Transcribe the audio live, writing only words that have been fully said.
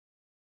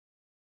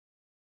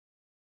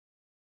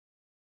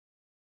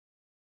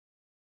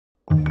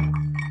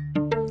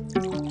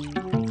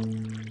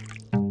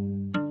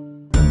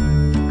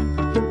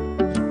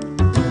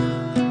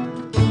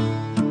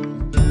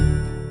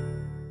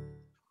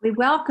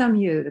welcome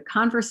you to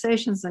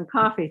Conversations and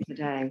Coffee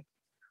today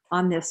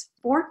on this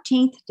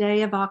 14th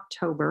day of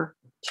October,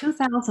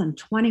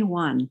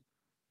 2021.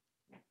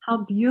 How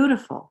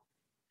beautiful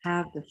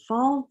have the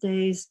fall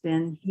days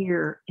been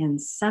here in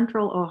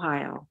Central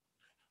Ohio.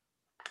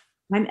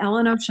 I'm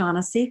Ellen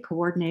O'Shaughnessy,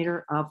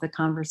 coordinator of the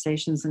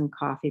Conversations and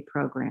Coffee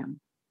program.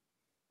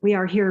 We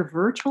are here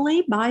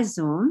virtually by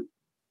Zoom,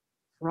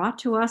 brought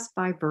to us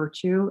by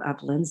virtue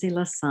of Lindsay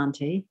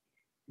Lasanti,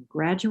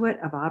 graduate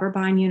of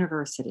Otterbein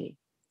University,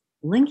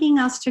 linking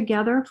us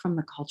together from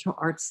the Cultural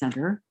Arts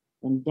Center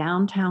in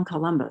downtown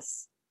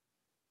Columbus.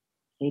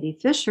 Katie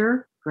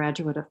Fisher,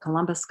 graduate of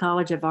Columbus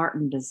College of Art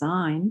and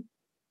Design,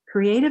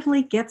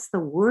 creatively gets the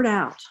word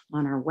out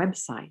on our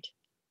website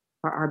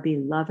for our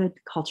beloved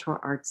Cultural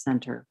Arts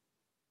Center.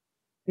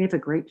 We have a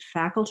great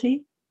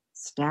faculty,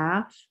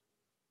 staff,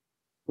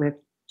 with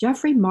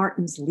Jeffrey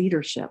Martin's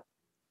leadership,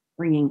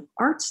 bringing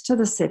arts to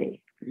the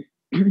city.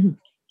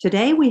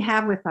 Today we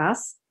have with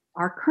us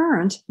our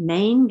current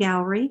main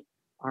gallery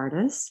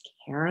artist,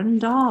 Karin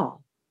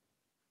Dahl.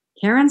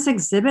 Karin's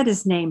exhibit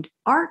is named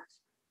Art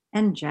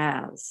and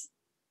Jazz,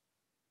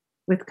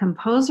 with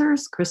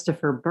composers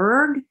Christopher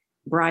Berg,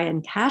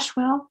 Brian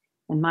Cashwell,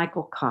 and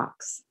Michael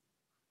Cox.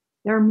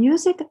 Their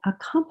music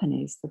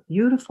accompanies the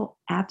beautiful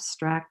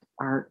abstract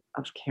art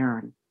of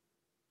Karin.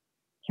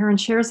 Karin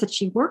shares that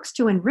she works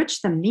to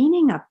enrich the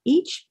meaning of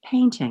each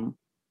painting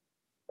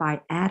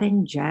by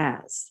adding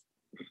jazz.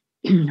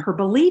 Her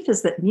belief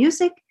is that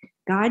music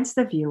guides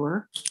the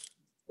viewer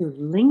to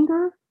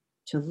linger,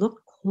 to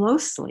look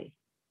closely,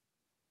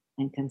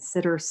 and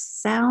consider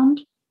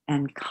sound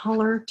and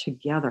color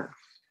together.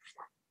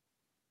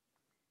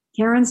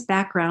 Karin's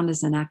background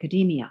is in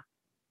academia.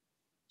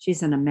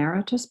 She's an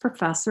emeritus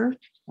professor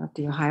at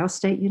The Ohio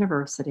State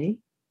University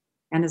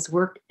and has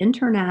worked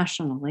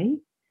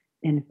internationally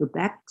in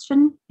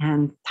Uzbekistan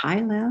and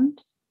Thailand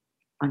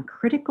on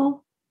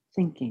critical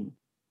thinking.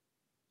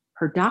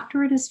 Her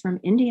doctorate is from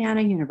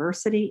Indiana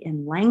University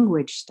in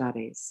language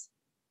studies.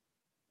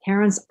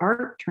 Karin's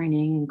art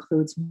training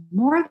includes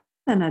more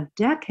than a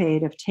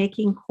decade of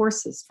taking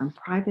courses from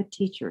private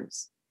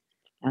teachers,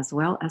 as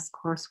well as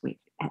coursework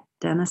at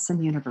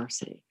Denison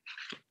University.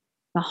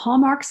 The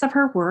hallmarks of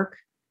her work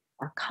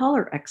are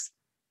color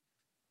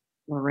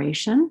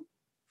exploration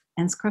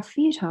and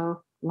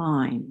sgraffito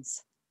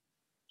lines.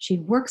 She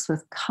works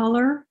with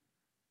color,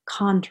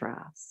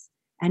 contrast,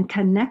 and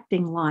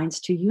connecting lines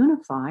to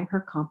unify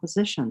her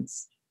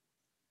compositions.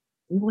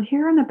 We will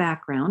hear in the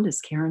background,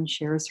 as Karin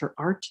shares her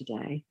art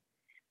today,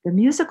 the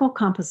musical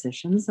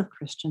compositions of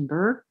Christian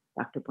Berg,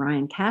 Dr.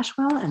 Brian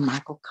Cashwell, and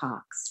Michael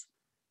Cox.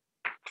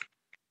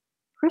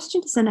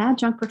 Christian is an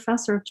adjunct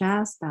professor of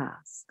jazz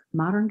bass,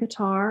 modern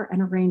guitar,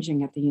 and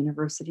arranging at the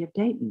University of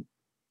Dayton.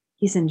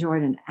 He's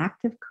enjoyed an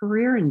active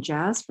career in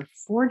jazz for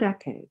 4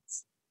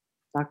 decades.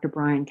 Dr.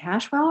 Brian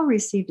Cashwell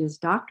received his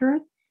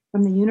doctorate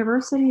from the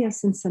University of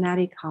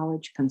Cincinnati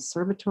College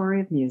Conservatory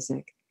of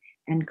Music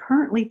and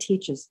currently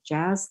teaches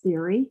jazz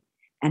theory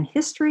and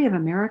history of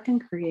American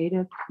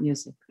creative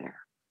music there.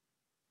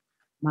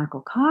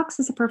 Michael Cox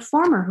is a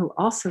performer who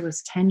also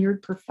is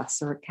tenured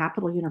professor at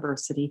Capital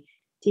University,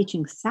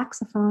 teaching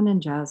saxophone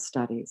and jazz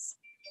studies.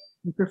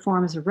 He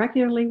performs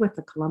regularly with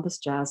the Columbus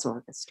Jazz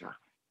Orchestra.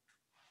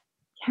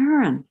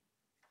 Karin,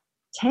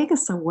 take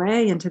us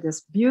away into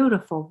this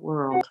beautiful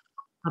world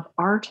of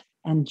art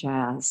and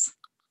jazz.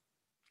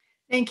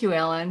 Thank you,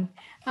 Ellen.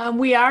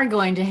 We are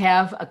going to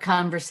have a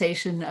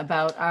conversation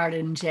about art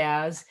and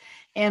jazz,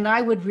 and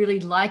I would really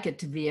like it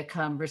to be a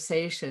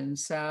conversation.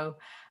 So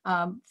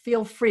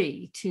feel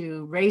free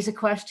to raise a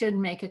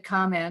question, make a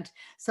comment,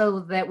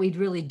 so that we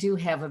really do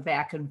have a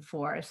back and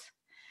forth.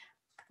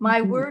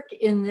 My work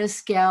in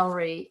this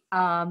gallery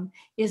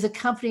is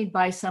accompanied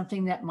by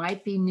something that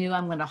might be new.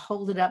 I'm going to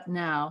hold it up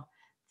now.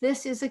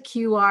 This is a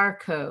QR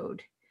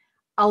code.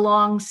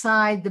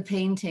 Alongside the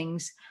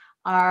paintings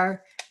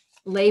are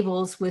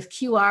labels with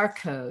QR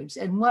codes.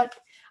 And what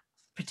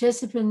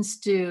participants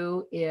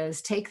do is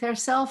take their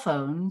cell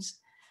phones,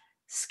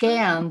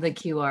 scan the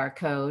QR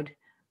code,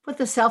 put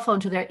the cell phone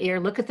to their ear,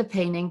 look at the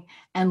painting,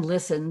 and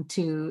listen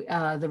to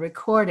the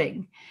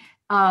recording.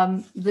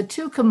 The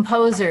 2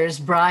 composers,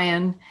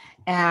 Brian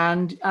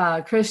and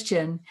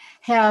Christian,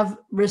 have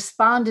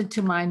responded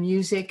to my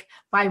music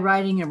by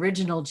writing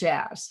original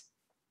jazz.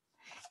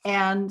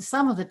 And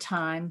some of the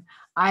time,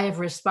 I have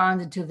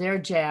responded to their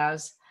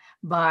jazz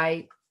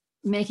by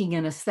making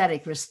an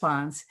aesthetic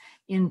response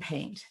in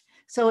paint.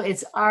 So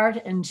it's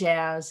art and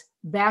jazz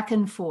back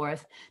and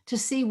forth to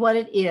see what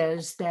it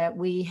is that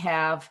we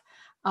have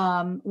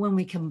when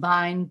we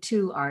combine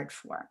 2 art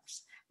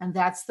forms. And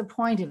that's the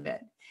point of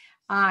it.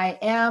 I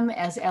am,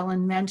 as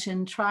Ellen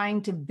mentioned,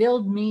 trying to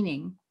build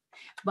meaning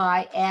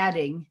by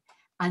adding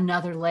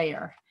another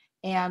layer.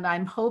 And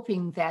I'm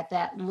hoping that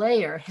that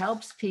layer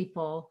helps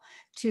people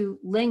to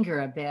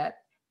linger a bit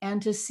and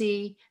to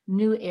see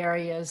new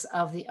areas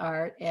of the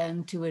art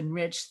and to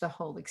enrich the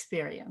whole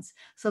experience.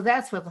 So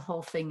that's what the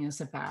whole thing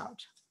is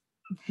about.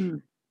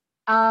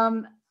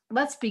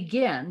 Let's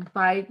begin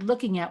by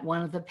looking at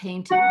one of the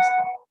paintings.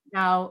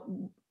 Now,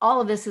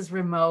 all of this is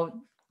remote.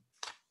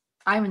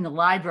 I'm in the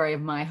library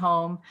of my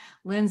home.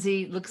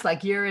 Lindsay, looks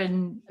like you're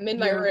in. I'm in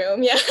my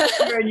room, yeah.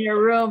 You're in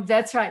your room,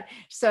 that's right.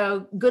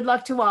 So good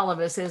luck to all of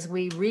us as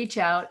we reach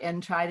out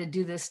and try to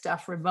do this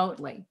stuff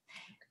remotely.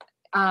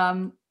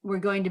 We're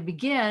going to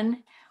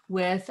begin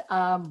with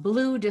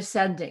blue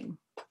descending.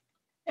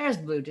 There's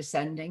blue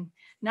descending.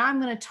 Now I'm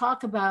going to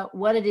talk about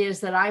what it is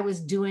that I was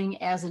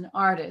doing as an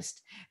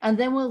artist, and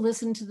then we'll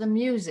listen to the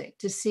music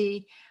to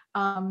see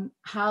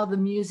how the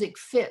music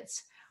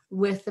fits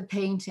with the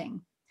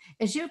painting.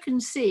 As you can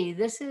see,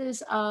 this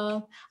is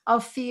a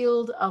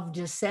field of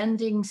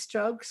descending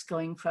strokes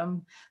going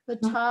from the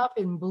top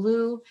in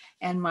blue,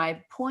 and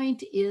my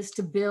point is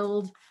to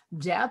build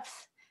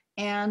depth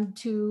and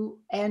to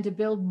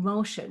build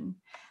motion.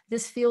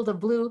 This field of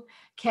blue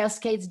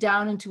cascades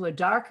down into a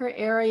darker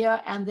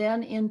area and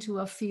then into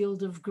a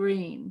field of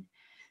green.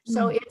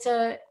 So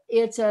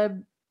it's a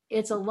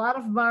lot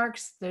of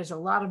marks. There's a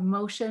lot of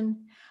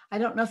motion. I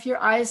don't know if your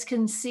eyes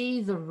can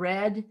see the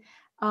red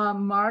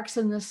marks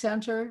in the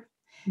center.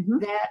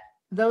 That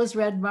those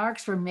red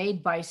marks were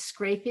made by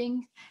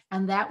scraping,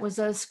 and that was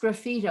a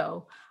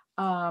sgraffito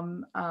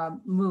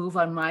move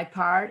on my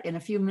part. In a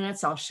few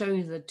minutes, I'll show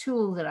you the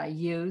tool that I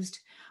used,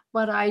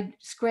 but I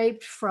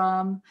scraped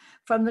from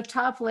the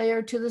top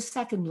layer to the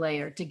second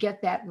layer to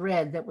get that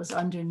red that was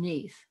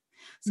underneath.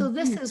 So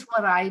this is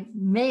what I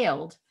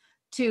mailed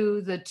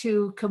to the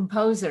two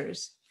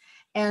composers.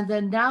 And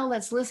then now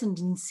let's listen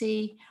and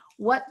see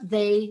what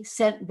they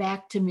sent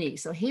back to me.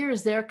 So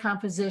here's their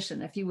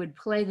composition. If you would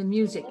play the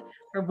music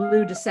for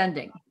Blue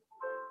Descending.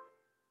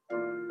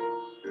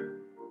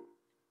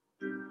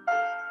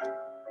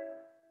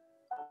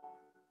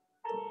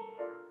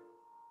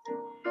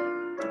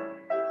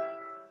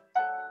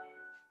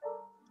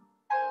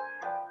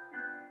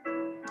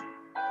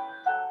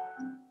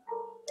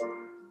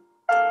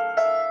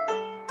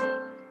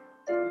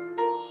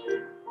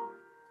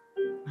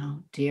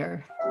 Oh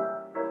dear.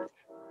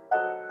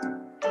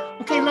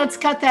 Okay, let's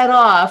cut that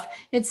off.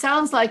 It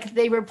sounds like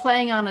they were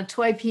playing on a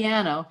toy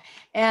piano,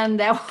 and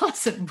that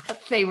wasn't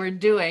what they were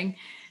doing.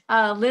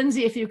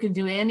 Lindsay, if you can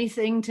do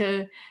anything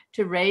to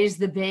raise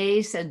the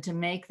bass and to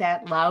make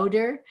that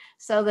louder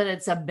so that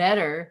it's a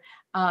better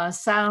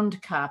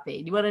sound copy.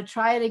 Do you want to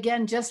try it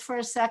again just for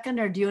a second,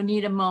 or do you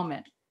need a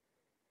moment?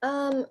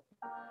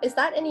 Is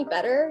that any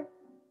better?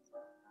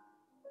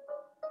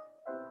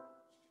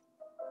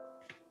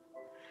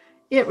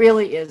 It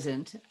really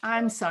isn't.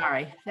 I'm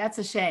sorry. That's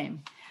a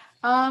shame.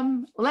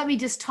 Let me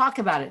just talk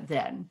about it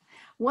then.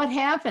 What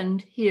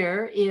happened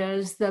here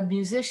is the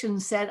musician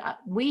said,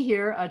 we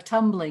hear a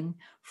tumbling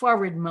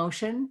forward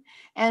motion,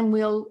 and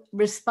we'll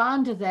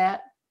respond to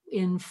that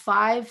in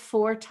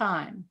 5/4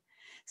 time.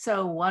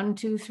 So 1,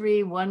 2,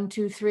 3, 1,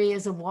 2, 3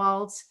 is a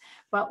waltz,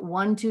 but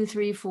 1, 2,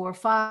 3, 4,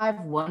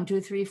 5, 1,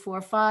 2, 3,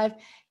 4, 5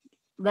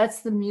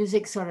 lets the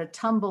music sort of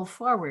tumble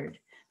forward.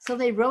 So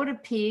they wrote a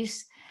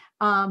piece,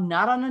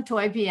 not on a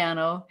toy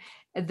piano,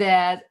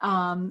 that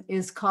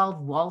is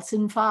called Waltz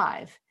in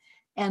 5.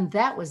 And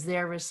that was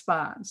their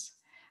response.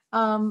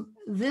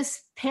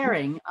 This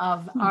pairing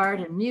of art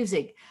and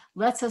music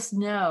lets us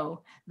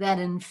know that,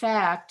 in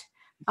fact,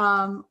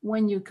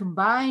 when you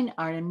combine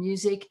art and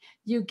music,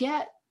 you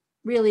get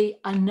really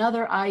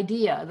another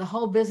idea. The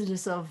whole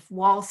business of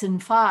Waltz in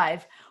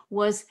 5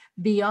 was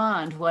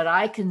beyond what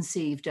I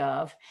conceived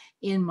of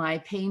in my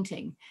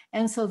painting.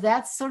 And so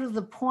that's sort of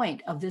the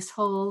point of this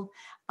whole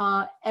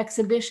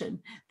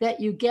exhibition, that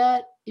you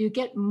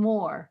get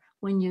more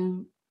when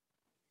you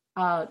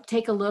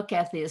take a look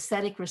at the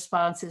aesthetic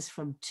responses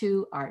from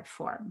two art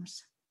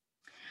forms.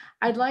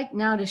 I'd like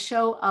now to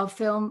show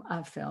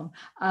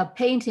a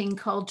painting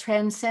called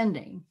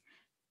Transcending.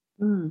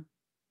 Can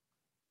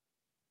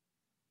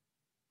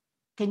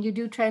you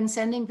do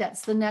Transcending?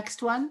 That's the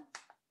next one.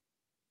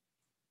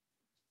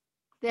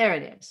 There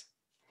it is.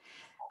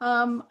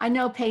 I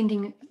know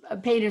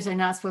painters are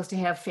not supposed to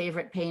have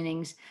favorite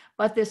paintings,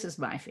 but this is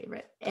my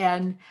favorite.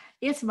 And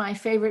it's my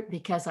favorite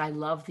because I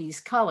love these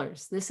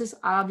colors. This is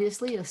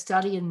obviously a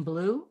study in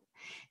blue,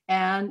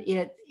 and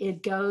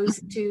it goes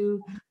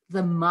to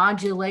the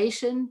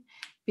modulation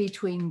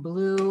between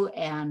blue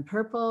and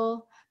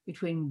purple,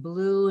 between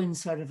blue and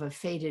sort of a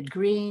faded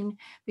green,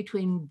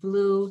 between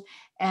blue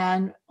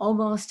and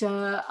almost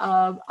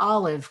a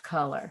olive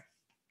color.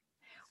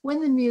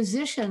 When the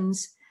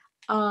musicians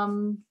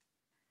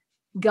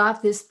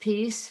got this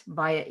piece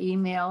via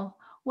email,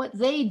 what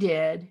they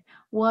did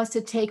was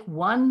to take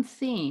one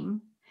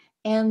theme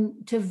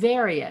and to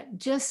vary it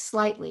just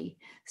slightly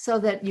so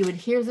that you would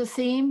hear the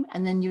theme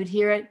and then you would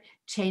hear it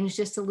change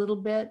just a little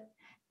bit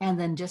and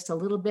then just a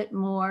little bit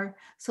more.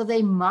 So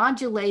they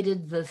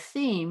modulated the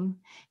theme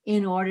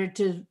in order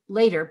to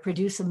later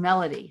produce a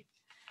melody.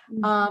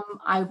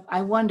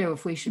 I wonder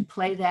if we should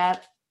play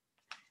that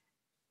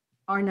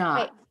or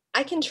not.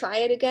 I can try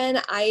it again.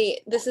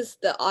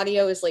 The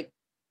audio is like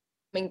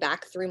coming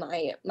back through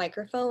my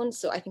microphone,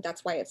 so I think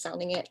that's why it's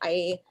sounding it.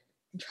 I'm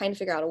trying to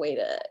figure out a way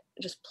to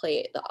just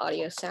play the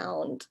audio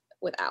sound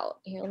without.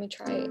 Here, let me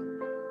try it.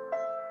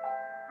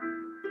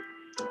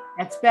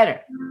 That's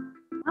better.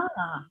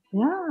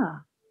 Yeah.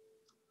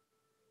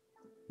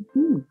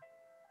 Mhm.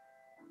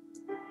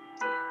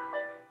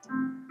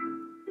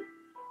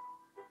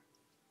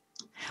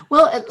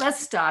 Well, let's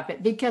stop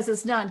it because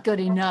it's not good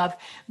enough.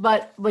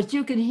 But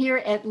you can hear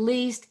at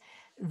least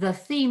the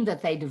theme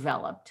that they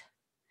developed.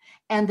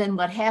 And then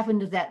what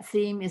happened to that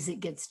theme is it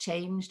gets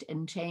changed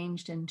and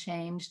changed and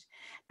changed.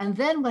 And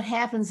then what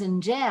happens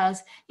in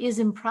jazz is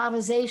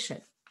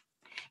improvisation.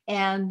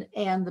 And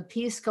the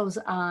piece goes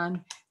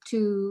on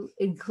to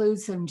include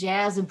some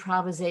jazz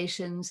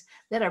improvisations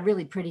that are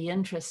really pretty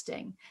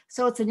interesting.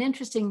 So it's an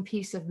interesting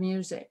piece of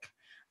music,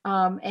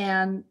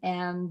 and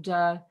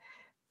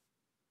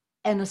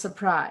a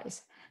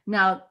surprise.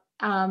 Now,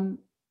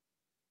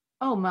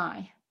 oh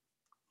my.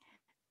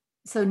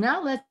 So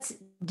now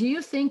do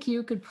you think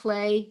you could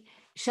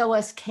show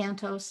us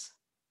Cantos?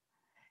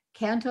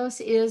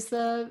 Cantos is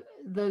the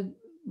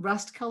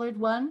rust-colored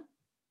one.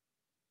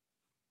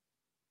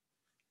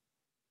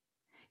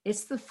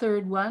 It's the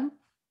third one.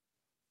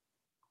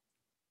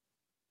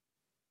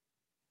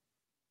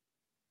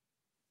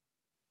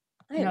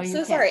 I'm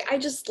so sorry. I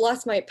just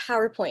lost my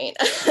PowerPoint.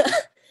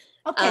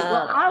 Okay,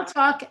 well,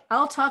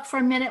 I'll talk for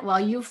a minute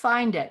while you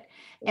find it.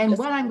 And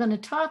what I'm going to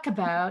talk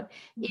about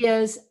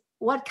is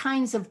what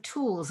kinds of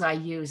tools I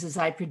use as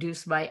I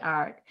produce my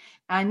art.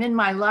 I'm in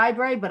my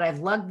library, but I've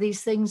lugged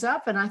these things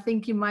up and I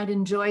think you might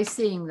enjoy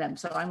seeing them.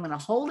 So I'm going to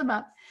hold them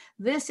up.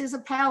 This is a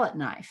palette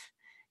knife.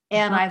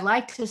 And I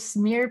like to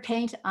smear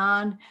paint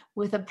on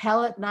with a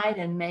palette knife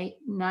and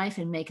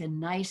make a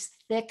nice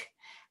thick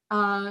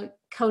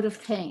coat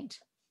of paint.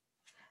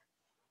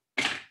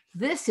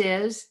 This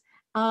is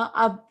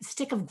a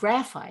stick of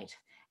graphite,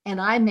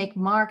 and I make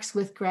marks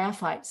with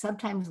graphite,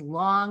 sometimes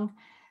long,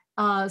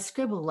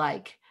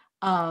 scribble-like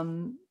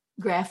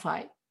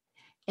graphite,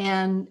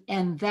 and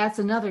that's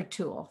another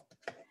tool.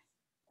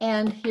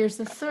 And here's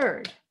the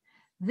third.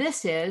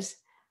 This is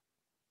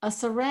a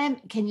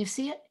ceramic. Can you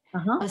see it?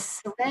 A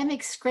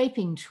ceramic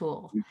scraping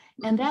tool,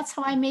 and that's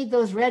how I made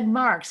those red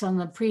marks on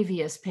the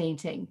previous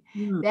painting.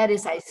 That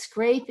is, I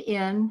scrape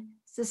in.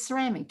 It's a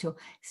ceramic tool.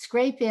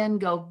 Scrape in,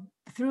 go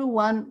through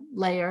one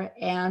layer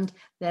and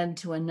then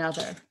to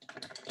another.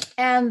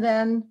 And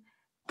then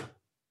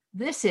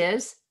this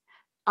is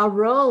a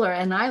roller,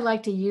 and I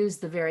like to use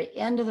the very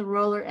end of the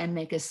roller and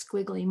make a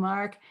squiggly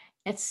mark.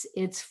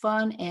 It's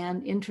fun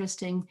and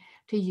interesting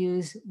to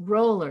use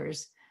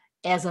rollers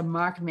as a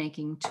mark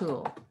making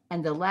tool.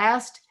 And the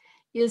last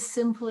is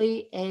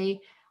simply a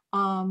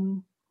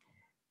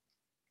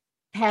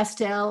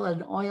pastel,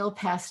 an oil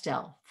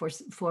pastel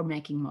for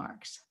making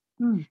marks.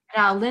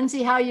 Now,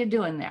 Lindsay, how are you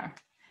doing there?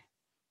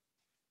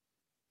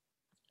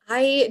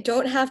 I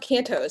don't have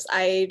Cantos.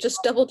 I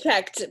just double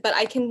checked, but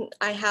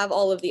I have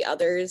all of the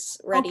others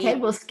ready. Okay,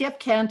 we'll skip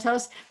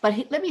Cantos,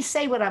 but let me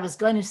say what I was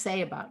going to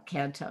say about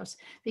Cantos,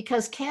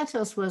 because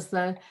Cantos was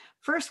the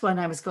first one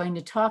I was going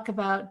to talk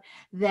about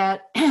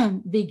that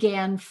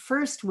began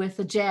first with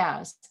the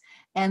jazz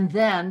and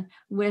then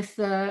with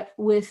the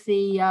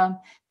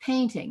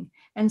painting.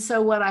 And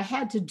so what I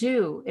had to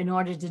do in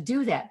order to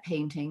do that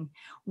painting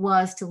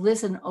was to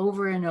listen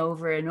over and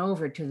over and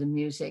over to the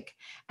music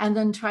and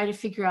then try to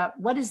figure out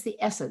what is the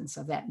essence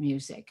of that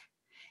music.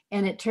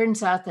 And it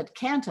turns out that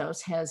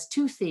Cantos has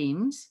two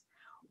themes,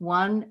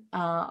 one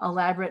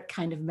elaborate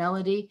kind of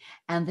melody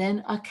and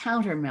then a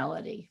counter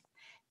melody.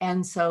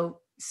 And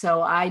so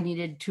I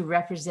needed to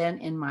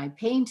represent in my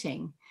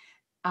painting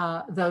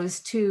those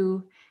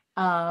two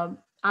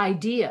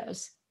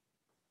ideas.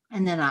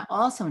 And then I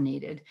also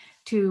needed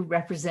to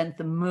represent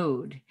the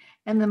mood.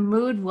 And the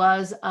mood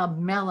was a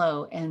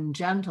mellow and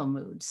gentle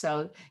mood.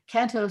 So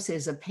Cantos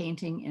is a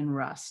painting in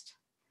rust.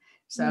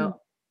 So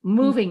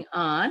moving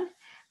on,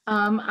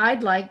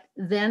 I'd like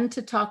then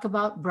to talk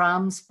about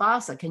Brahms'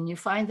 Bassa. Can you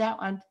find that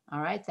one?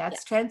 All right,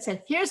 that's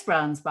Transcend. Here's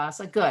Brahms'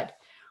 Bassa. Good.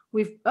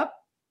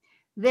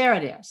 There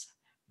it is.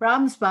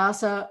 Brahms'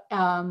 Bassa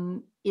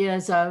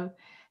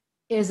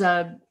is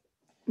a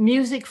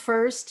music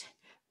first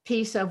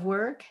piece of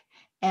work.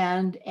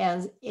 And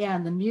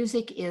the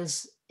music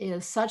is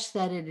such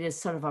that it is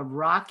sort of a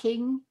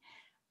rocking,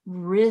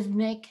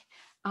 rhythmic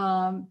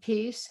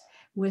piece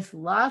with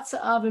lots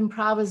of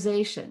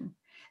improvisation.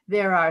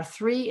 There are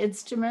three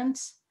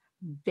instruments: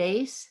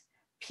 bass,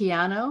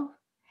 piano,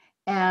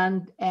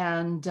 and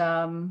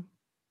I'm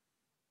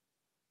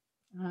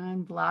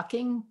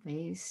blocking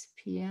bass,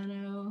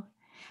 piano,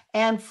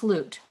 and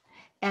flute.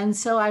 And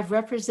so I've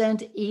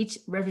represented each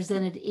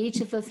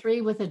of the three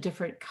with a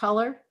different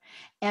color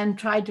and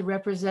tried to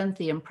represent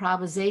the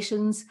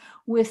improvisations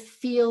with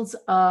fields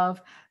of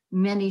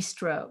many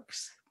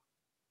strokes.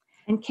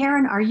 And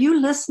Karin, are you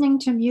listening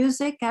to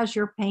music as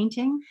you're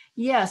painting?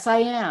 Yes, I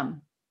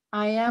am.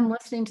 I am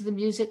listening to the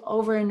music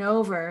over and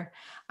over.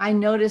 I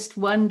noticed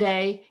one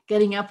day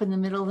getting up in the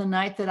middle of the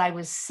night that I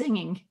was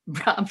singing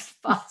Brahms'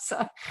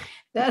 Bassa.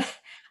 That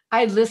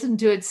I listened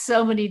to it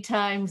so many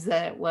times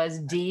that it was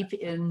deep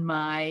in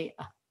my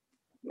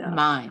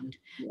mind.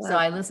 So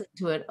I listened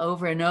to it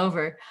over and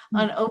over.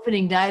 On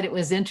opening night, it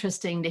was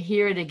interesting to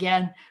hear it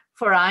again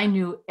for I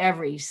knew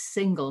every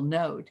single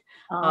note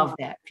of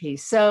that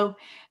piece. So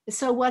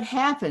what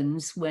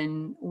happens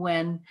when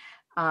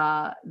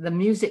the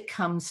music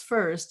comes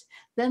first,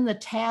 then the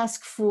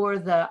task for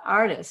the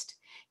artist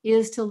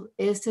is to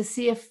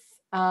see if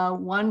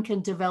one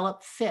can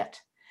develop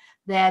fit.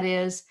 That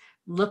is,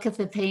 look at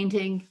the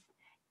painting,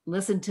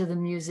 listen to the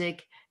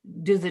music,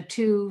 do the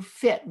two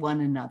fit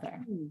one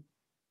another?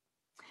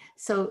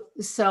 So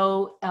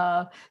sort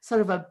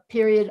of a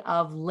period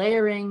of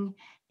layering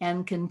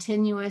and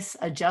continuous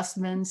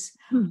adjustments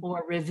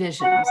or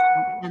revisions.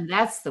 And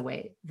that's the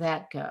way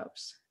that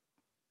goes.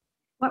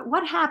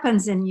 What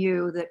happens in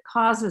you that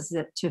causes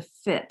it to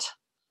fit?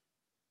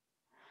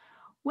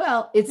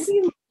 Well,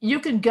 you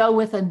could go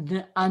with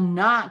a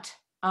knot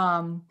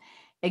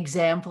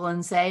example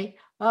and say,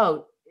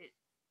 oh,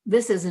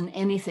 this isn't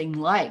anything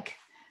like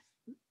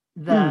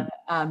the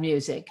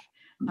music.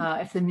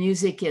 If the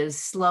music is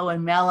slow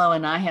and mellow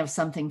and I have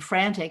something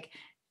frantic,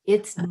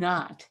 it's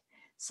not.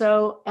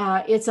 So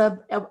it's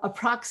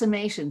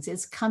approximations.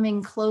 It's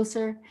coming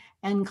closer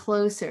and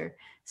closer.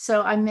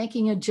 So I'm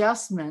making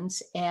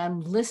adjustments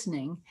and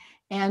listening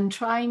and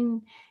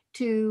trying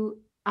to,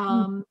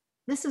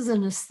 this is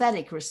an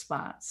aesthetic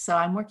response. So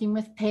I'm working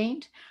with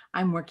paint,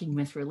 I'm working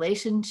with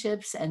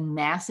relationships and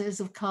masses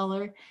of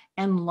color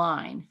and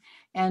line,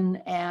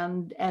 and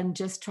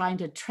just trying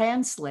to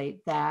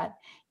translate that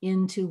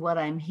into what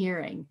I'm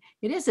hearing.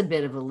 It is a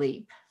bit of a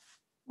leap.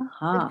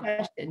 Good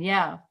question.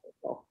 Yeah.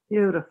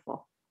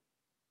 Beautiful.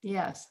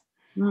 Yes.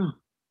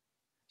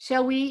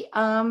 Shall we,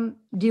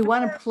 do you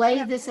want to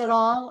play this at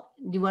all?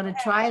 Do you want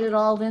to try it at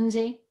all,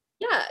 Lindsay?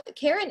 Yeah,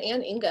 Karin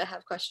and Inga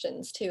have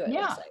questions too.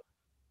 Yeah.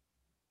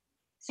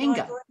 So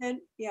Inga. go ahead.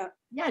 Yeah.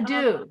 Yeah,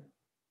 do.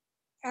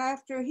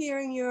 After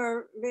hearing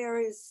your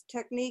various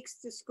techniques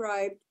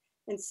described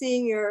and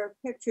seeing your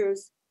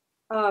pictures,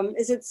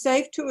 is it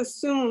safe to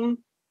assume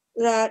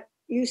that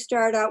you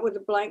start out with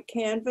a blank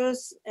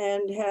canvas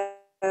and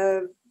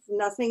have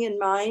nothing in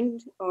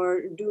mind,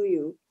 or do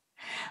you?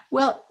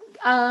 Well,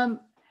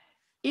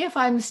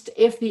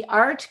 if the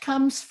art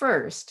comes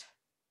first,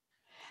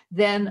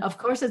 then of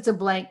course it's a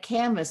blank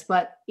canvas,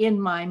 but in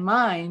my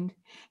mind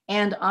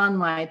and on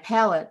my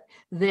palette,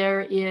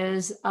 there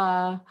is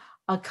a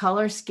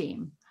color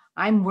scheme.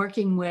 I'm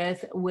working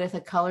with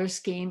a color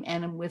scheme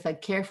and with a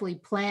carefully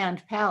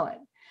planned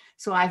palette.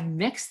 So I've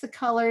mixed the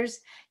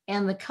colors,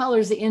 and the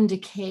colors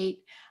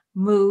indicate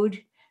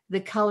mood.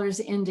 The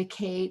colors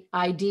indicate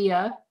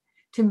idea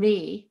to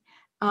me.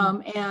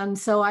 And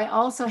so I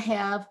also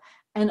have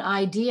an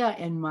idea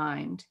in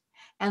mind.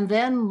 And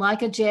then,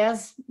 like a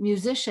jazz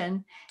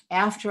musician,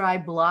 after I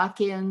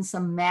block in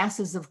some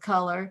masses of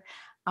color,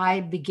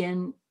 I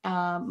begin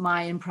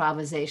my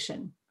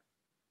improvisation.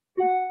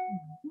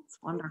 That's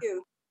wonderful. Thank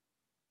you.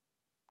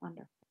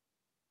 Wonderful.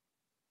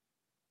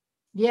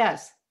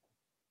 Yes.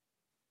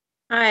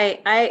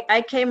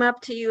 I came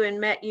up to you and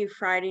met you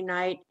Friday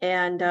night,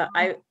 and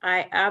I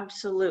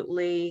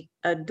absolutely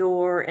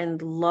adore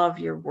and love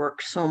your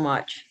work so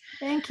much.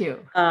 Thank you.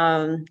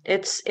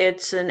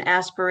 It's an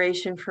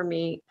aspiration for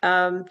me,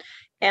 and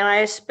I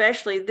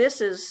especially, this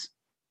is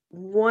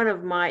one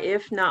of my,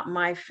 if not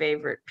my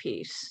favorite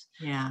piece.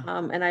 Yeah.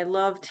 And I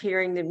loved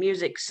hearing the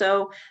music.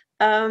 So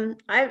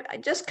I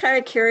just kind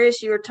of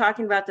curious, you were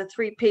talking about the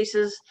three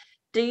pieces.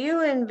 Do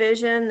you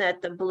envision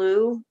that the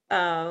blue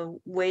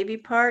wavy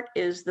part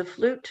is the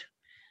flute?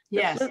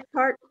 Yes. The flute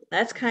part?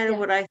 That's kind of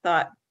what I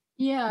thought.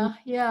 Yeah,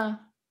 yeah.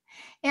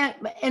 And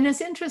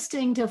it's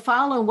interesting to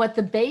follow what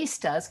the bass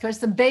does, because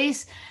the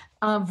bass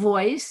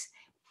voice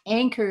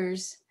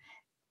anchors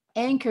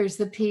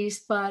the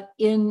piece, but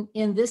in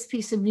this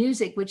piece of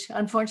music, which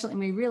unfortunately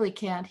we really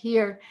can't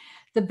hear,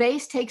 the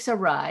bass takes a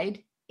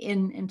ride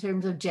in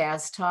terms of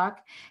jazz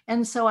talk.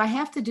 And so I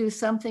have to do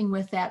something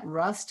with that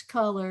rust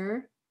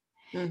color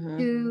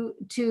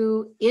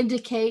to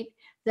indicate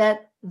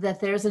that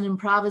there's an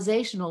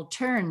improvisational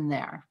turn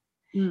there.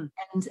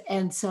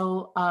 And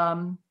so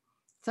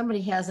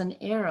somebody has an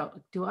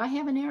arrow. Do I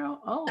have an arrow?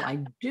 Oh, I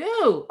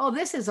do. Oh,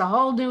 this is a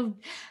whole new.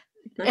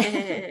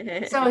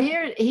 So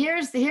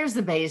here's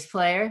the bass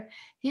player.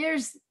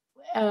 Here's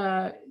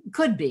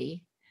could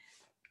be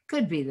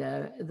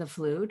the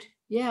flute.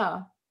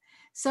 Yeah.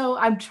 So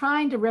I'm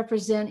trying to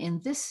represent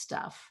in this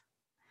stuff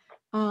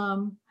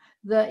the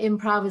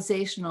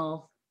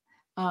improvisational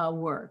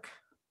work.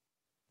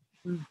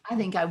 I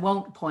think I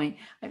won't point.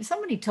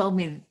 Somebody told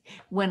me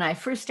when I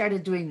first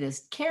started doing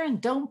this, Karin,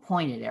 don't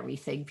point at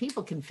everything.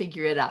 People can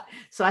figure it out.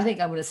 So I think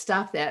I'm going to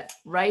stop that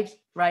right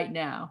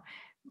now.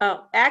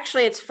 Oh,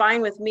 actually, it's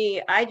fine with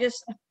me. I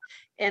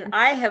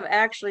have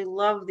actually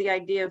loved the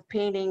idea of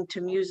painting to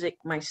music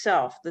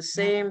myself. The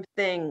same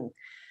thing,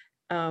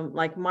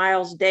 like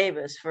Miles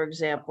Davis, for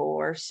example,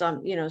 or some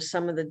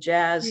of the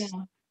jazz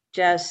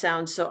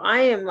sounds. So I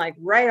am like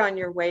right on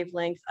your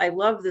wavelength. I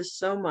love this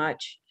so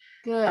much.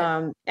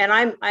 Good.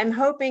 And I'm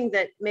hoping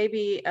that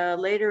maybe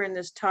later in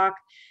this talk,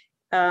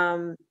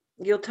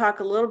 you'll talk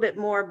a little bit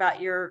more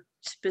about your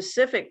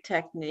specific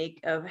technique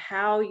of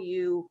how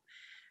you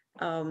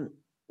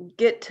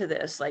get to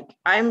this. Like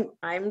I'm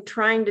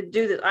trying to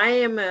do this.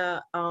 I'm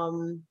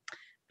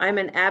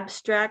an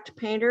abstract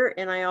painter,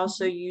 and I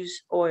also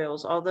use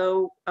oils,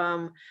 although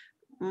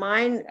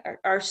mine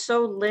are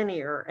so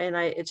linear, and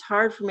it's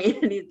hard for me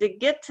to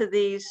get to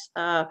these.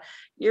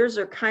 Yours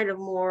are kind of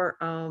more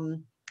have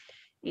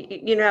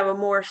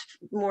a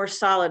more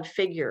solid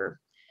figure,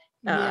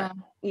 Yeah.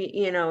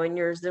 in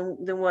yours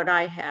than what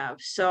I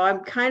have. So I'm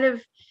kind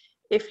of,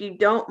 if you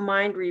don't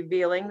mind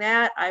revealing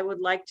that, I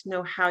would like to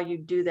know how you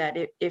do that,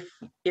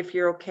 if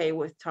you're okay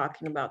with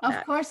talking about Of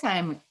that. course,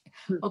 I'm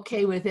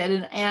okay with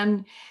it.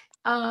 And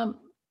um,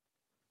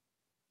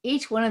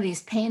 each one of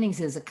these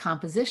paintings is a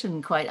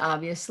composition, quite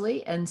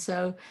obviously. And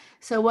so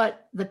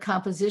what the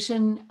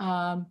composition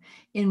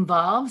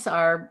involves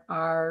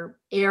are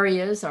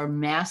areas or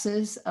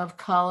masses of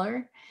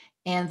color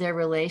and their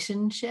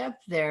relationship,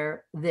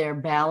 their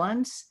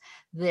balance,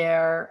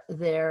 their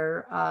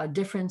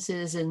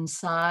differences in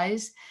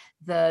size,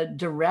 the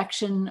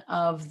direction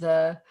of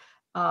the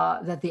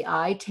that the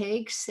eye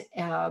takes,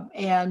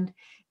 and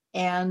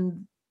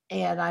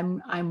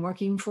I'm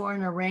working for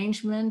an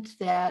arrangement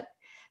that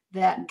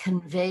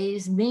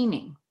conveys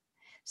meaning.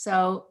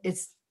 So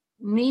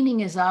meaning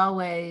is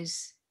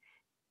always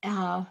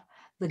the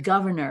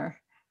governor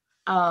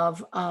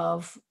of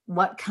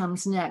what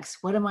comes next.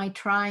 What am I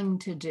trying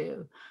to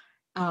do?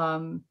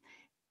 And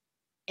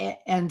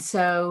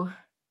so,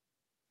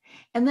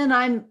 and then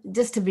I'm,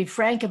 just to be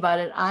frank about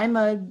it, I'm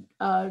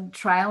a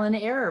trial and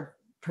error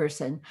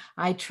person.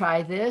 I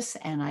try this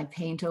and I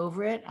paint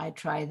over it. I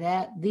try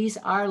that. These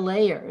are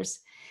layers.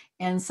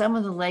 And some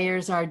of the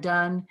layers are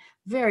done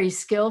very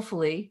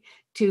skillfully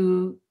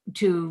to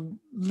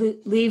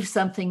leave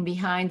something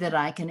behind that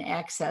I can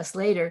access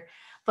later.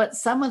 But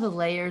some of the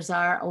layers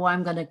are, oh,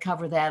 I'm going to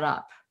cover that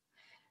up.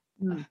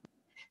 Mm.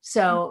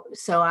 So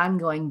I'm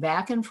going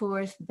back and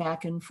forth,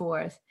 back and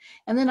forth.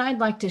 And then I'd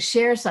like to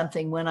share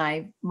something.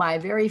 When my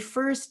very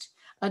first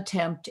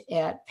attempt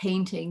at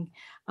painting,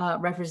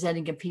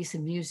 representing a piece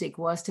of music,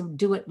 was to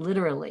do it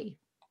literally.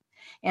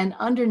 And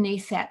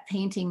underneath that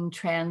painting,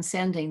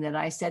 Transcending, that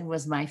I said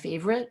was my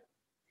favorite,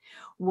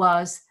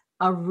 was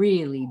a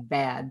really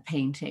bad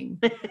painting.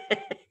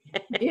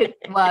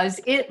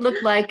 It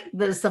looked like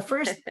the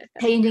first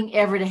painting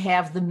ever to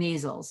have the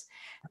measles,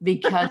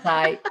 because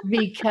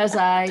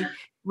I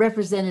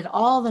represented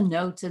all the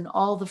notes and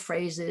all the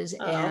phrases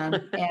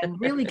and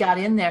really got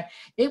in there.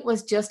 It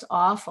was just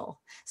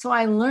awful. So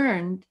I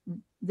learned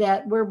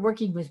that we're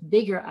working with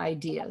bigger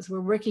ideas.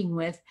 We're working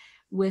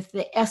with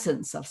the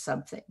essence of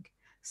something.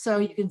 So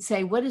you can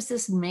say, what is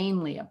this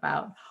mainly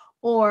about?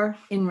 Or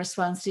in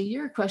response to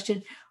your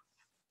question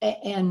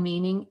and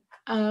meaning,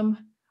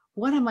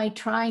 what am I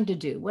trying to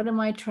do? What am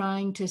I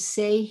trying to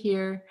say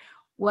here?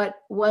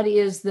 What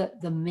is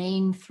the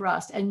main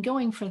thrust? And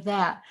going for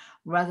that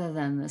rather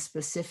than the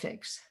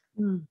specifics.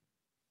 Mm.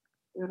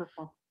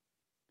 Beautiful.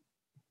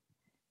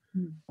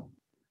 Mm.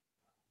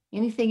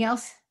 Anything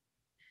else?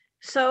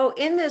 So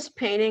in this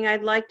painting,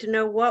 I'd like to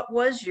know, what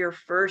was your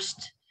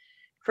first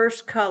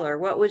color?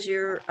 What was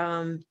your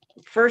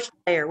first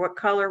layer? What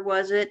color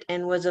was it?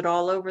 And was it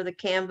all over the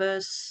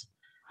canvas?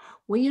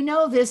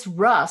 Well, this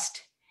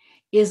rust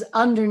is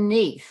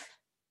underneath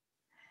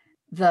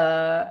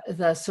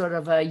the sort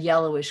of a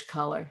yellowish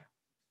color,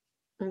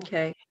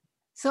 Okay.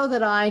 so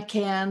that I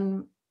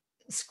can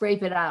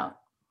scrape it out.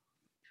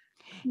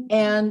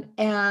 And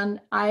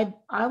I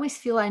always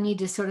feel I need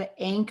to sort of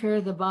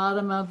anchor the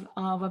bottom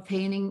of a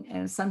painting,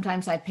 and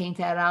sometimes I paint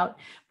that out.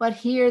 But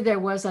here there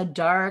was a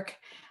dark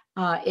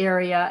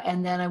area,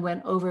 and then I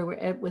went over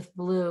it with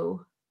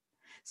blue.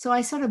 So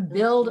I sort of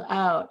build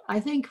out. I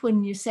think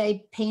when you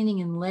say painting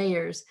in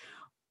layers,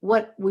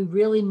 what we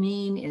really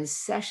mean is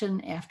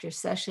session after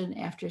session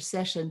after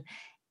session,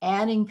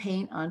 adding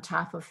paint on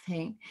top of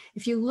paint.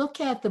 If you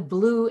look at the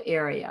blue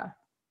area,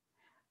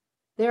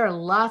 there are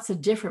lots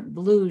of different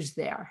blues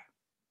there.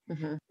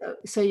 Mm-hmm.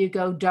 So you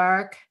go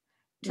dark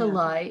to Yeah.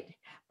 light,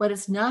 but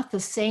it's not the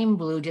same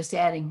blue, just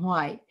adding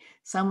white.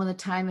 Some of the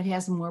time it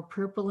has more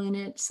purple in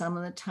it. Some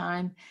of the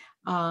time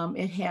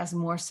it has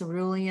more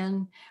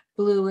cerulean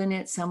blue in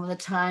it. Some of the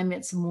time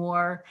it's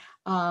more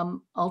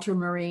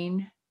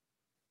ultramarine.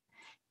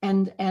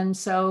 And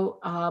so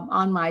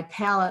on my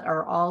palette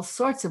are all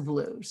sorts of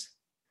blues.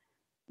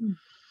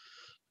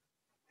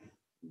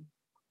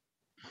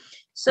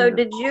 So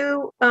did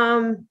you,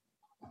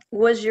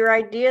 was your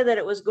idea that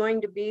it was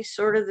going to be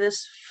sort of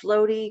this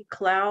floaty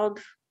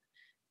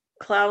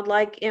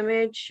cloud-like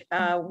image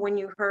when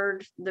you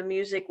heard the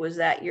music? Was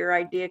that your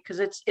idea? Because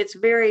it's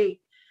very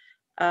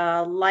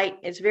light,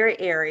 it's very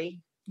airy.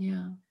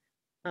 Yeah.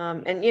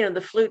 And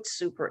the flute's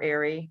super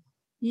airy.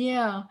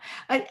 Yeah.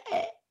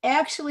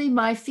 Actually,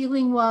 my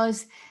feeling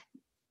was,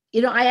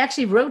 I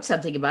actually wrote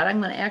something about it. I'm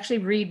going to actually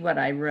read what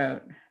I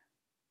wrote.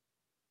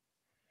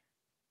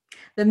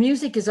 The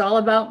music is all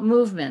about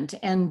movement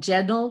and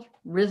gentle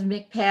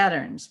rhythmic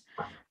patterns,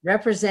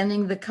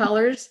 representing the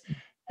colors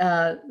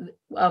of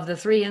the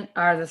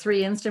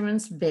three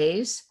instruments: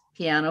 bass,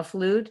 piano,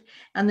 flute,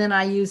 and then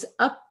I use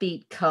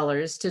upbeat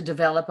colors to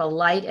develop a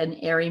light and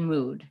airy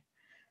mood.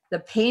 the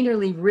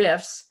painterly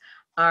riffs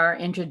are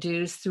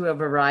introduced through a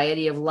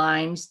variety of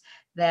lines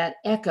that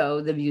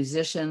echo the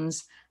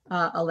musician's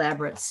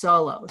elaborate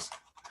solos.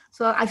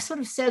 So I've sort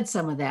of said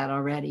some of that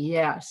already,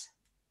 yes.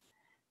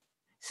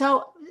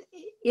 So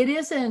it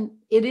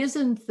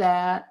isn't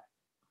that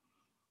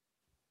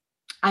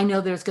I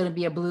know there's going to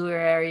be a blue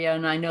area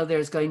and I know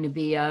there's going to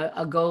be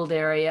a gold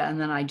area and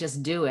then I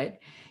just do it.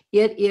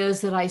 It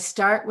is that I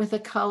start with a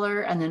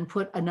color and then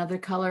put another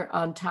color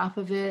on top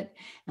of it.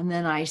 And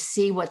then I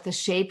see what the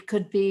shape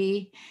could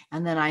be.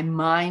 And then I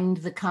mind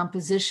the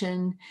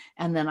composition.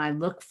 And then I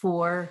look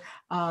for,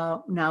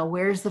 now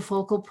where's the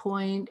focal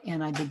point?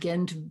 And I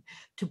begin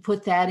to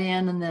put that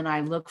in. And then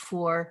I look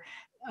for,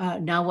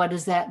 now what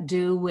does that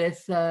do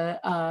with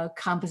the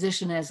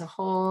composition as a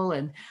whole?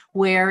 And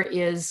where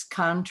is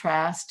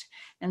contrast?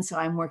 And so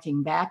I'm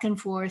working back and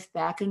forth,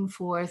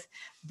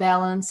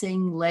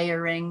 balancing,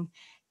 layering,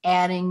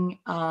 adding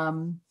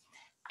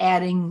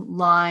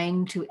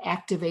line to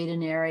activate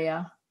an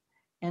area.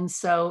 And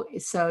so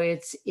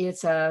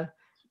it's a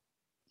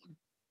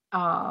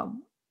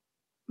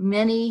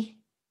many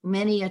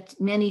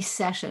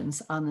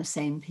sessions on the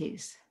same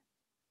piece.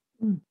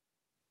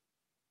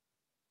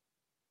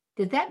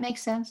 Did that make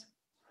sense?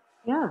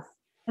 Yes.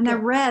 And the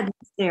red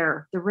is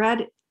there, the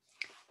red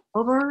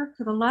over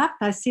to the left,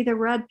 I see the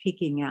red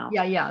peeking out.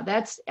 Yeah.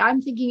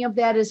 I'm thinking of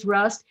that as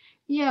rust.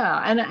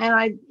 Yeah. And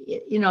I,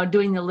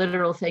 doing the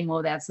literal thing,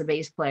 well, that's the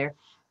bass player,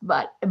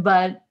 but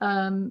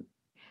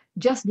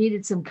just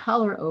needed some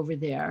color over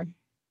there.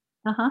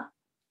 Uh-huh.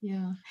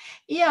 Yeah.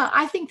 Yeah.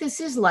 I think this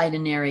is light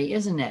and airy,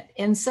 isn't it?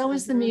 And so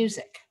is the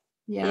music.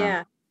 Yeah.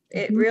 Yeah.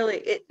 It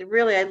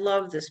really, I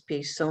love this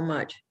piece so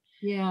much.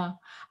 Yeah,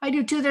 I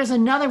do too. There's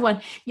another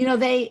one,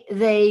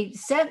 they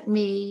sent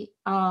me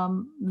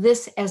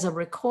this as a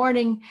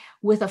recording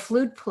with a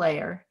flute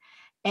player.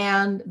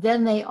 And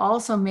then they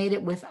also made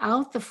it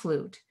without the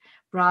flute,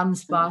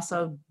 Brahms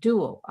Basso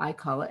Duo, I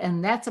call it.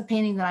 And that's a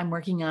painting that I'm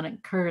working on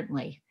it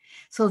currently.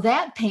 So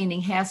that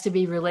painting has to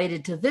be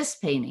related to this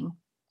painting,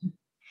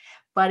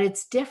 but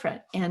it's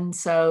different. And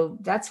so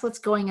that's what's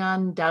going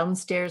on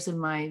downstairs in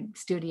my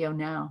studio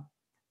now.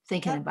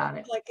 Thinking That about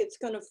looks it. like it's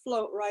going to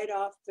float right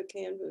off the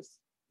canvas.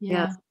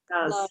 Yeah. Yes, it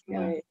does. Long Yeah.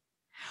 way.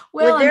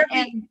 Well, Would there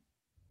and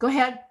go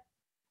ahead.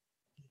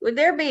 Would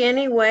there be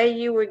any way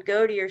you would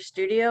go to your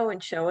studio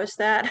and show us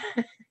that?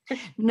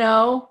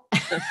 No,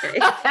 Okay.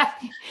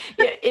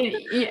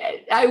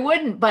 I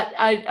wouldn't, but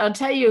I'll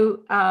tell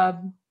you,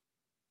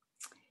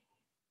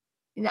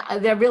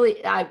 they're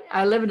really,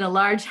 I live in a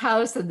large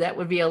house and that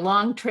would be a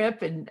long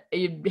trip and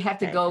you'd have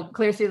to Okay. go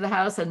clear through the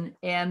house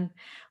and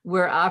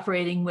we're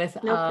operating with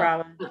No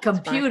problem. a That's fine.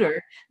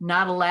 computer,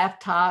 not a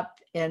laptop.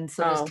 And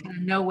so there's Oh. kind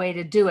of no way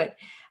to do it.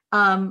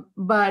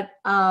 But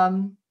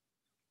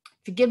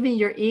if you give me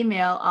your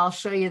email, I'll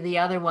show you the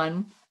other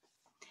one.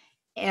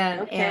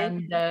 And, Okay.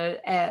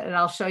 and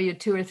I'll show you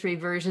 2 or 3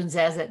 versions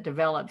as it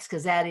develops,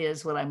 because that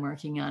is what I'm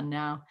working on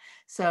now.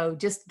 So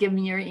just give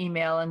me your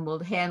email and we'll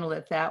handle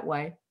it that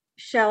way.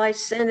 Shall I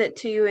send it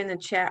to you in the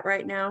chat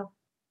right now?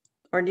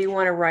 Or do you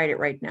want to write it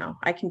right now?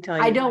 I can tell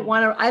you. I don't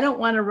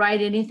want to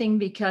write anything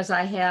because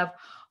I have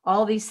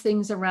all these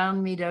things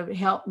around me to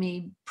help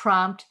me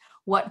prompt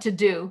what to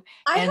do.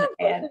 I have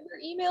both of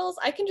your emails.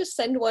 I can just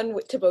send one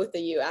to both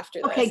of you after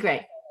this. Okay,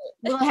 great.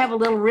 We'll have a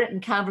little written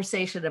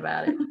conversation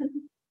about it.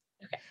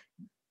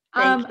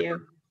 Thank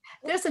you.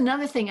 There's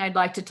another thing I'd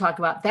like to talk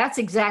about. That's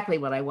exactly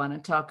what I want to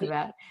talk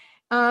about.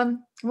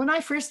 When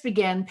I first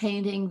began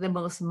painting, the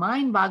most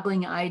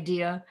mind-boggling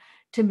idea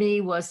to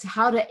me was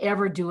how to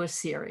ever do a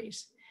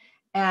series.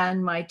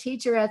 And my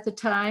teacher at the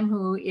time,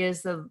 who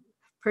is the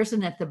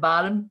person at the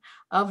bottom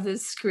of the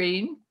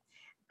screen,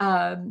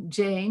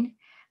 Jane,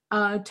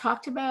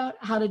 talked about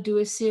how to do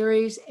a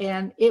series,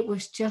 and it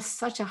was just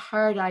such a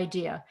hard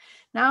idea.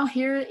 Now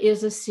here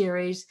is a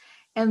series,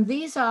 and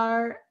these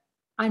are,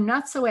 I'm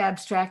not so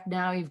abstract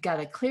now. You've got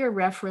a clear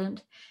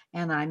referent,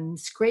 and I'm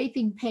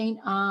scraping paint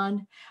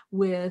on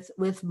with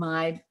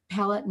my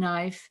palette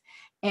knife,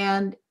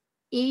 and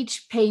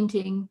each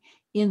painting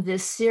in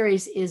this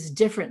series is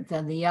different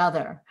than the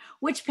other.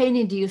 Which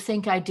painting do you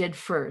think I did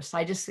first?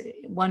 I just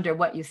wonder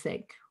what you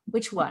think.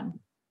 Which one?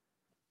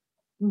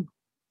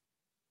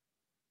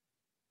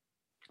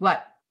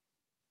 What?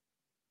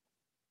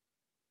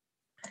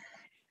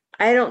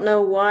 I don't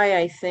know why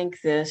I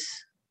think this,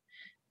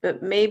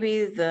 but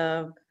maybe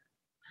the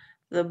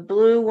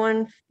blue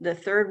one, the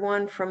third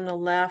one from the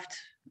left.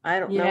 I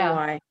don't know Yeah.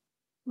 why.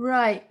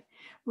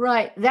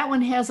 Right. That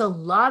one has a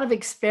lot of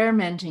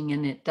experimenting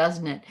in it,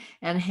 doesn't it?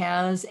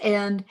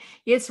 And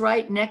it's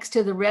right next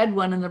to the red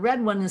one, and the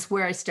red one is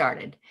where I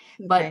started.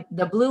 But Okay.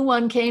 the blue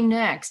one came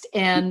next,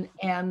 and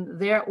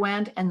there it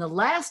went. And the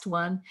last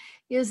one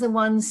is the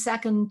one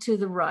second to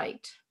the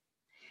right.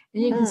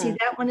 And you can see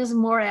that one is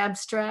more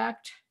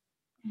abstract.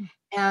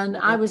 And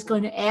I was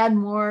going to add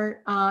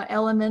more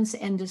elements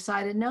and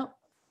decided, no,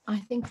 I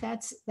think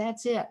that's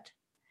it.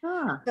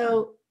 Ah,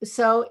 So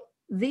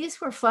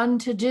these were fun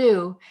to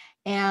do.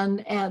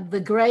 And the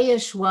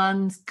grayish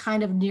one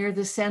kind of near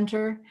the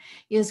center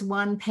is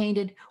one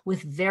painted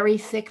with very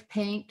thick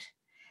paint.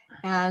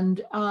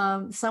 And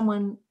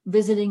someone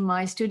visiting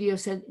my studio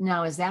said,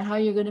 now, is that how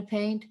you're going to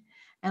paint?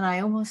 And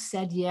I almost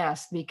said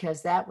yes,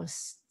 because that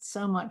was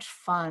so much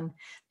fun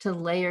to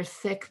layer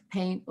thick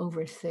paint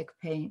over thick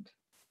paint.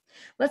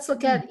 Let's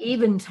look at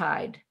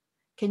Eventide.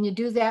 Can you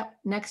do that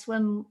next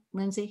one,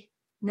 Lindsay?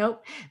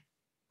 Nope.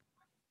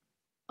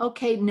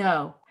 Okay,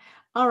 no.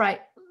 All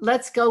right,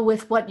 let's go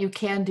with what you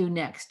can do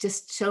next.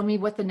 Just show me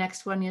what the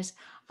next one is.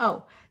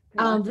 Oh,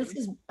 this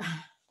is,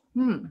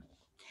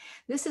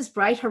 this is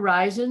Bright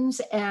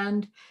Horizons,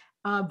 and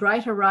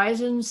Bright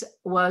Horizons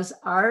was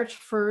art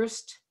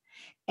first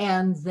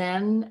and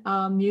then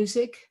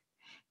music.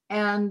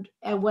 And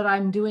what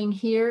I'm doing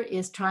here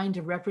is trying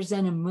to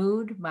represent a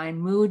mood. My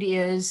mood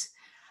is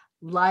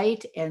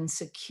light and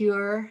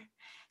secure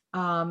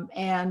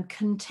and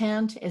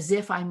content, as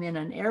if I'm in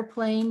an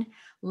airplane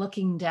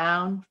looking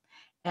down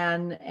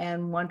and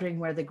wondering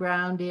where the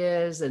ground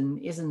is, and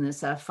isn't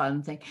this a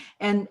fun thing?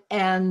 And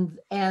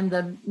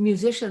the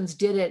musicians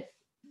did it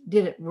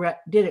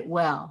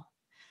well.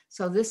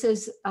 So this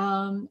is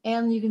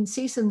and you can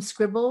see some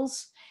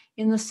scribbles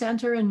in the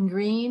center in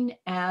green,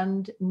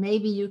 and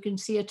maybe you can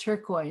see a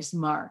turquoise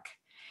mark.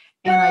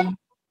 And I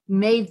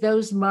made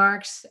those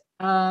marks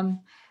in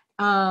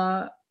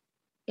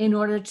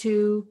order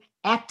to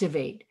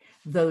activate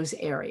those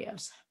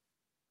areas.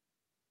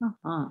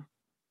 Uh-huh.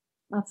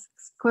 That's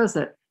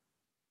exquisite.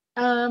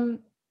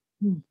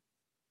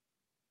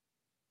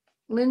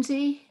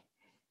 Lindsay,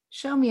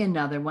 show me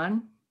another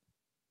one.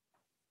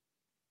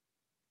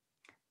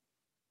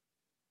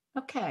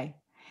 Okay.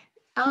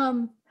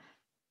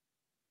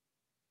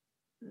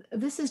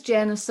 This is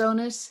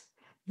Janisonis.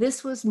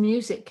 This was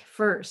music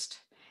first.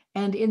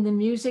 And in the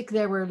music,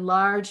 there were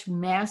large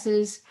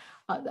masses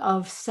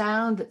of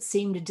sound that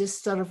seemed to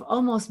just sort of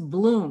almost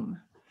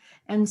bloom.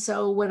 And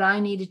so what I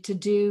needed to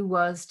do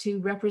was to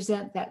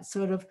represent that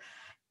sort of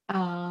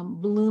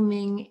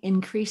blooming,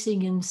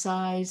 increasing in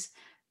size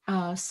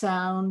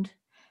sound,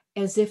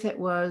 as if it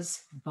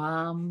was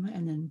bum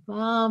and then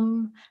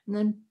bum and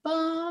then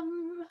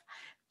bum.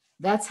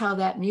 That's how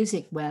that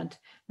music went.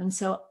 And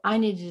so I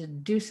needed to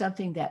do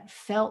something that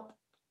felt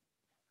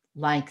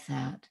like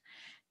that.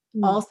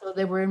 Also,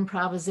 there were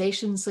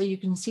improvisations, so you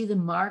can see the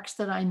marks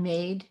that I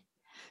made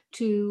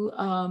to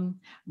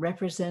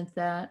represent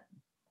that.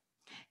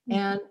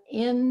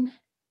 And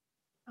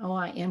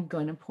I am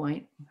going to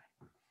point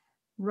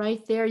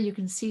right there. You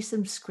can see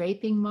some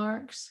scraping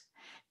marks,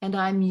 and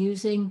I'm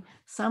using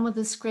some of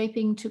the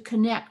scraping to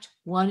connect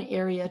one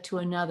area to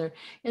another,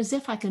 as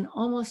if I can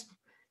almost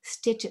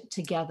stitch it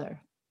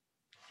together.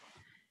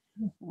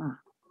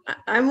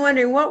 I'm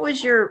wondering, what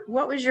was your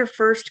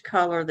first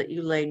color that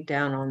you laid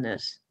down on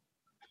this?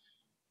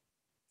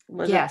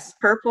 Was it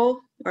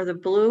purple or the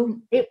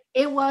blue?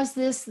 It was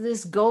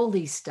this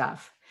goldy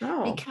stuff.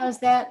 Oh. Because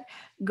that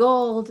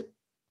gold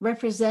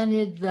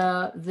represented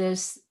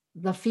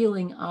the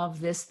feeling of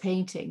this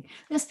painting.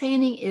 This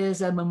painting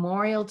is a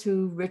memorial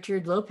to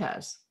Richard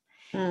Lopez.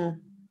 I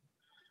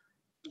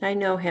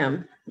know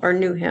him, or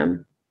knew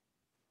him.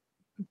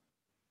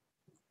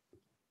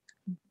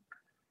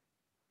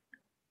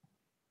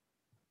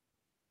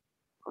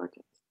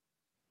 Gorgeous.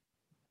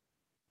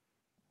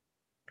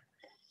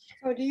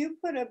 So do you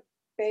put a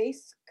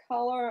base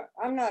color?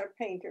 I'm not a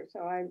painter,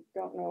 so I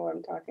don't know what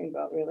I'm talking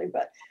about really,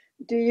 but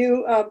do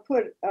you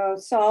put a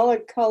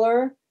solid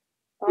color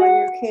on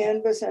your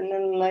canvas and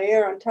then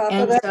layer on top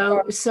of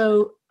that?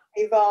 So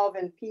evolve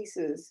in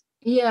pieces.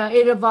 Yeah,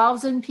 it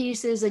evolves in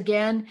pieces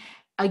again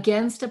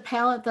against a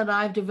palette that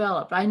I've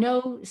developed. I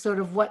know sort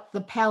of what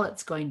the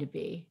palette's going to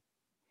be.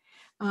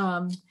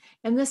 And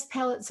this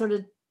palette sort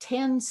of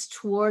tends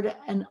toward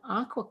an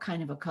aqua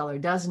kind of a color,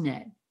 doesn't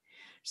it?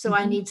 So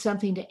I need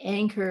something to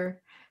anchor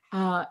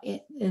with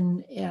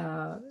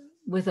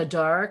a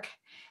dark,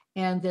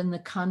 and then the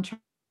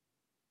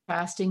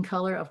contrasting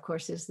color, of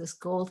course, is this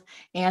gold,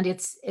 and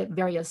it's at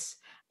various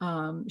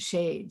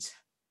shades.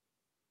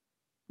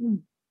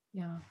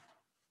 Yeah.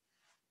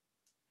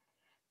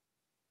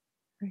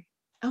 Great.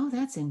 Oh,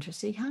 that's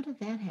interesting. How did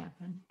that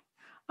happen?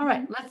 All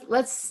right,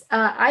 let's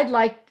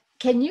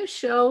can you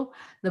show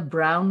the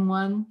brown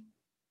one?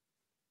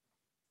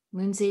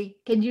 Lindsay,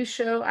 can you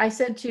show? I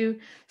said to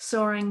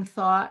Soaring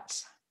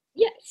Thoughts.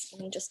 Yes, give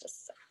me just a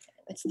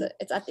second.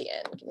 It's at the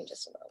end. Give me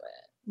just a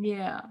moment.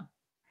 Yeah.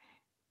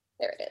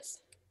 There it is.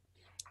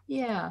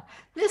 Yeah,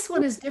 this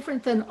one is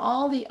different than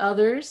all the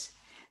others.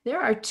 There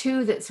are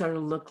two that sort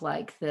of look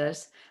like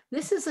this.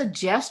 This is a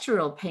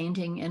gestural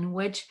painting in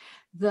which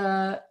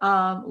the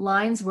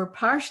lines were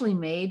partially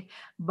made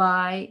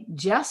by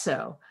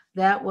gesso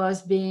that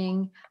was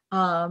being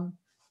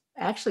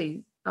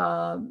actually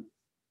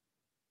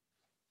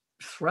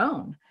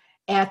thrown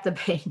at the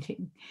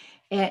painting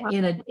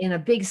in a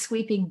big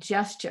sweeping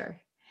gesture.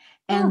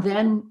 And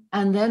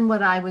then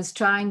what I was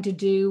trying to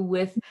do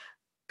with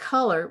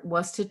color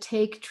was to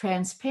take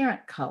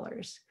transparent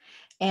colors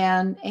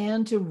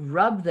and to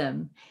rub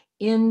them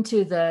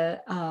into the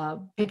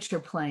picture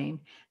plane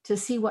to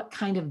see what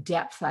kind of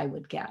depth I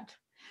would get.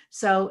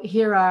 So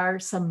here are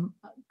some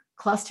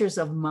clusters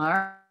of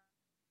marks.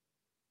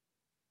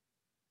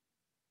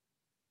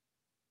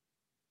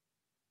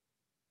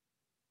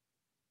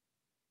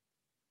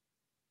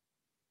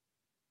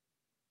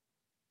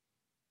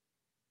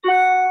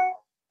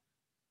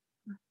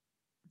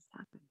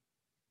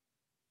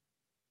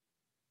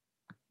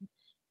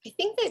 I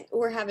think that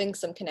we're having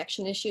some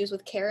connection issues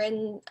with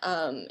Karin.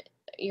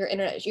 Your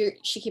internet,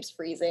 she keeps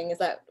freezing. Is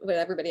that what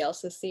everybody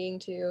else is seeing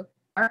too?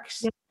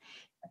 Marks. Yeah.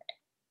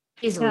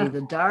 Easily Yeah.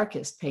 the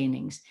darkest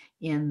paintings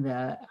in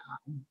the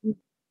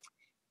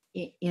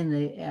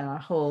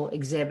whole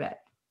exhibit.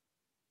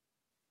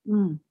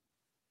 Mm.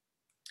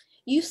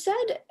 You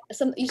said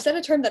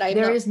a term that I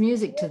There is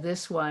music to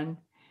this one.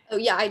 Oh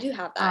yeah, I do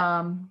have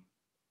that.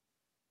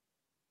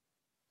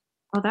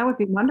 Oh, that would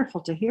be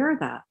wonderful to hear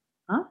that.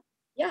 Huh?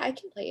 Yeah, I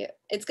can play it.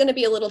 It's going to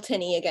be a little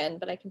tinny again,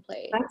 but I can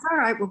play it. That's all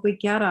right. Well, we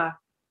get a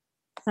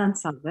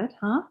sense of it,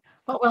 huh?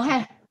 Well, we'll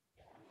have.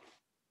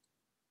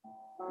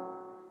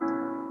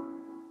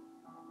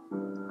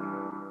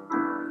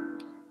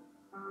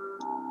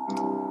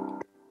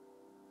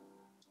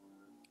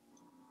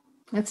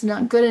 That's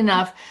not good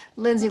enough.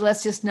 Lindsay,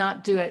 let's just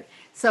not do it.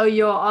 So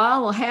you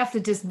all will have to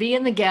just be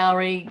in the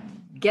gallery,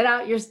 get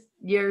out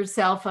your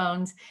cell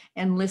phones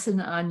and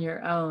listen on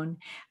your own.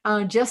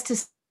 Just to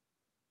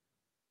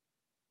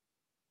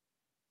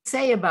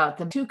say about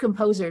them, two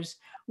composers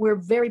were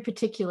very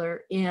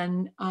particular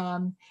in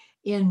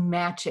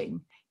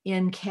matching,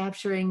 in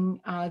capturing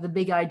the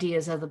big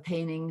ideas of the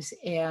paintings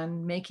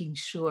and making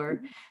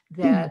sure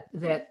that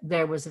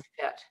there was a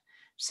fit.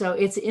 So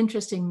it's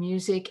interesting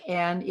music,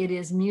 and it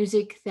is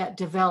music that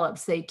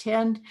develops. They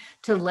tend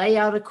to lay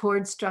out a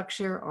chord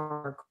structure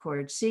or a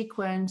chord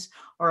sequence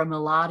or a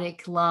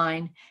melodic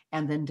line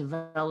and then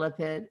develop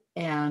it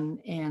and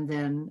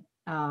then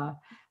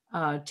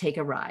take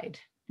a ride.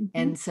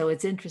 And so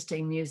it's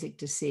interesting music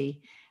to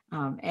see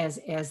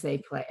as they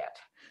play it.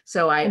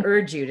 So I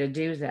urge you to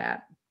do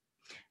that.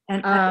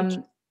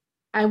 And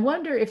I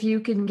wonder if you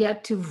can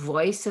get to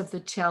Voice of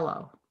the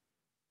Cello.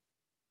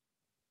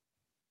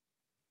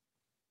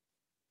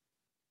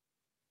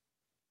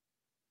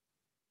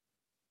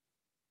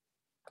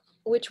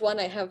 Which one?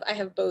 I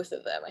have both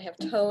of them. I have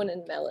tone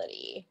and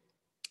melody.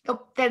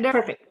 Oh, they're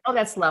perfect. Oh,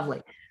 that's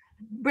lovely.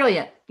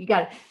 Brilliant. You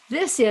got it.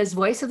 This is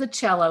Voice of the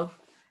Cello,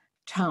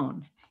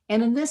 tone.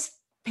 And in this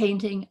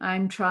painting,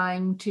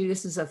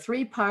 this is a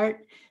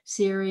 3-part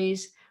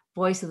series,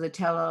 Voice of the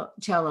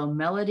Cello,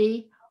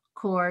 melody,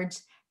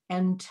 chords,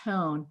 and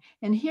tone.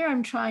 And here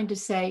I'm trying to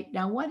say,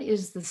 now what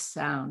is the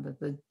sound that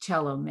the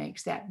cello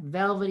makes, that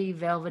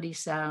velvety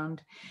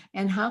sound?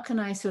 And how can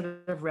I sort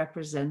of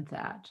represent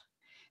that?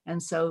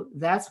 And so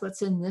that's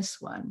what's in this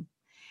one.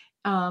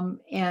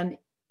 And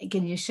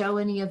can you show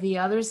any of the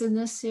others in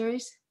this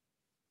series?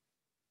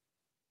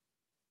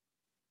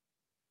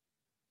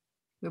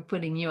 We're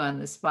putting you on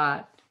the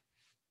spot.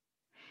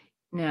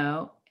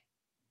 No.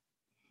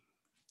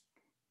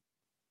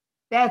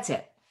 That's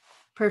it.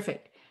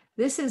 Perfect.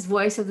 This is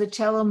Voice of the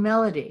Cello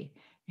melody.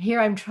 Here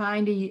I'm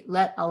trying to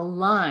let a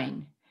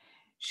line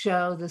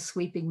show the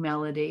sweeping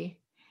melody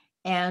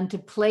and to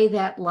play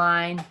that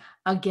line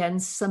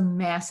against some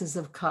masses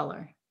of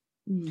color.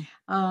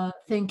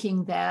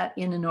 Thinking that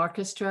in an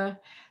orchestra,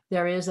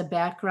 there is a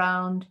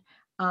background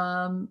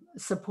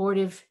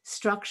supportive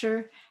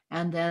structure,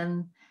 and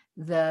then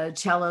the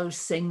cello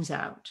sings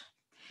out.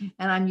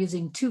 And I'm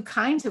using 2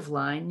 kinds of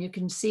line. You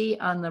can see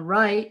on the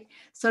right,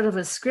 sort of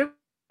a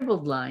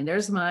scribbled line.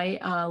 There's my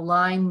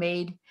line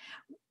made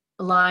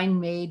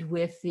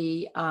with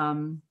the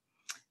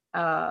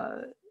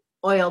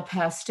oil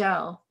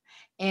pastel,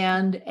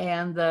 and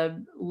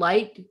the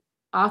light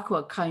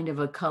aqua kind of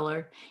a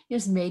color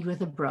is made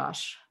with a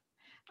brush.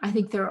 I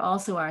think there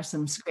also are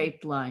some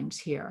scraped lines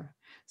here.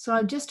 So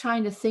I'm just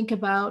trying to think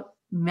about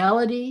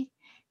melody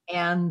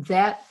and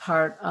that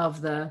part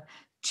of the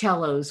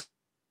cello's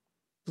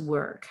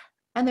work.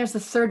 And there's the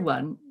third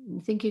one.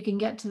 You think you can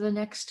get to the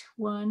next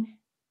one?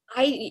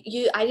 I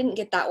didn't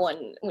get that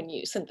one when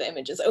you sent the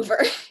images over.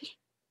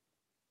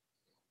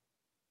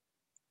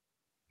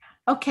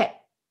 Okay.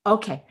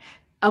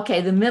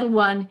 The middle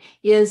one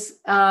is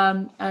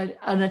an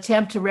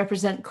attempt to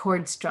represent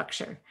chord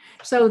structure.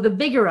 So the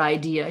bigger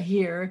idea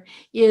here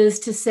is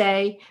to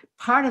say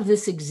part of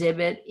this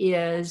exhibit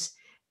is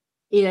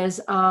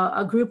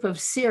a group of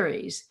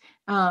series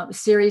of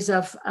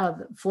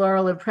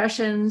floral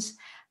impressions.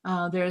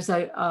 There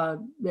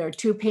are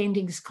 2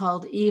 paintings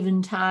called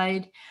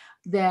Eventide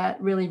that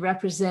really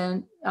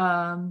represent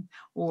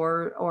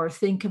or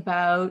think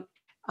about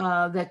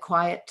the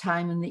quiet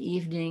time in the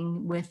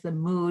evening with the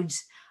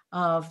moods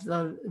of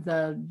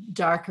the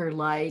darker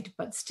light,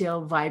 but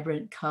still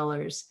vibrant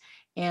colors,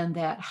 and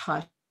that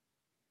hush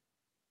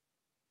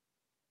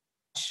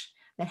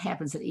that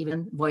happens at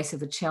even Voice of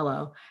the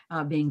Cello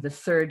being the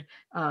 3rd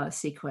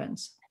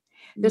sequence.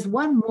 There's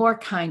one more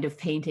kind of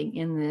painting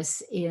in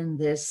this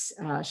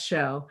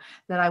show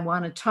that I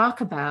want to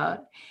talk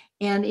about,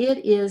 and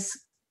it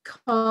is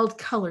called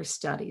Color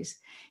Studies.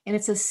 And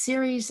it's a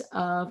series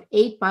of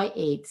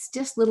 8x8s,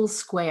 just little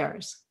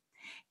squares.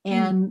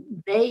 And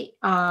they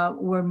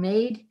were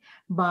made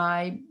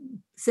by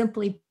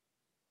simply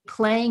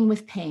playing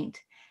with paint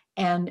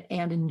and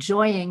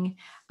enjoying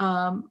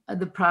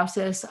the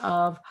process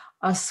of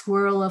a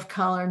swirl of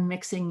color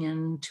mixing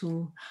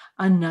into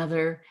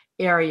another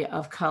area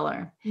of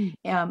color.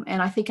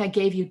 And I think I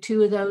gave you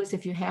 2 of those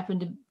if you happen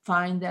to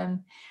find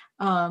them.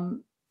 I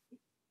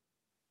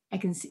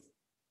can see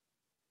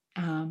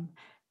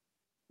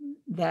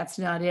that's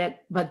not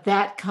it, but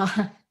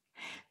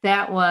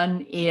that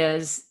one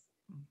is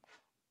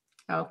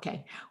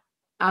okay.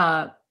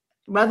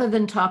 Rather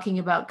than talking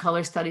about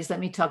color studies, let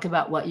me talk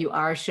about what you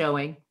are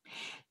showing.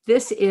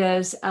 This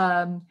is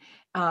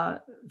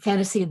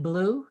Fantasy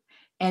Blue,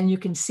 and you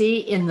can see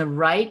in the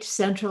right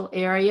central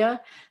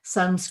area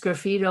some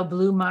sgraffito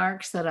blue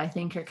marks that I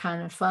think are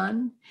kind of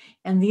fun.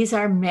 And these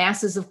are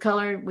masses of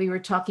color. We were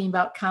talking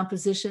about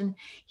composition.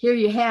 Here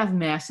you have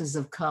masses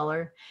of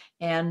color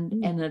and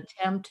an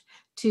attempt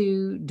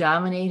to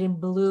dominate in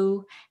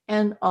blue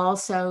and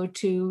also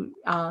to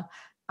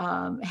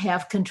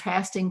have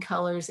contrasting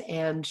colors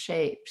and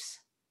shapes.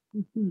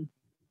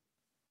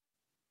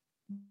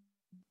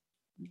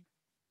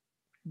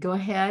 Go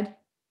ahead.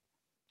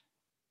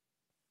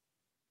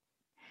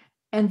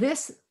 And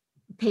this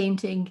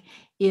painting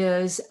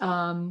is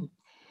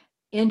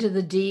into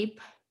the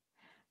deep,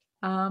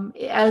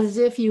 as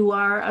if you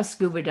are a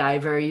scuba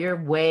diver.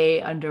 You're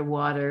way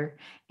underwater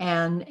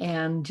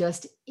and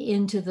just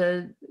into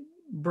the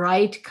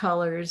bright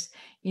colors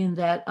in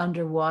that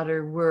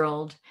underwater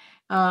world.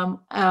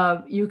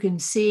 You can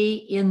see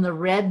in the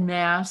red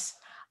mass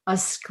a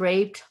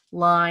scraped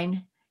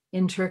line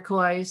in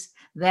turquoise.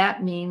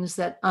 That means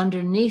that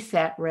underneath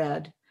that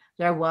red,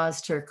 there was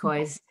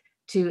turquoise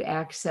to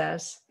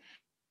access.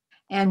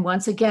 And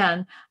once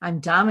again,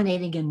 I'm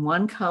dominating in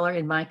one color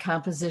in my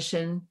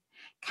composition,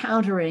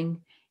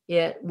 countering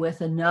it with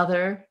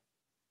another,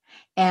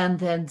 and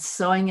then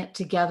sewing it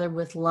together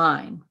with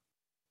line.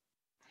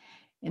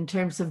 In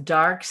terms of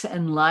darks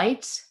and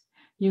lights,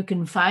 you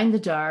can find the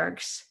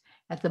darks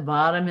at the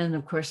bottom and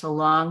of course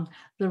along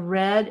the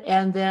red,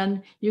 and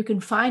then you can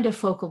find a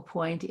focal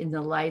point in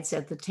the lights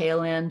at the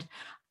tail end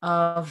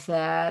of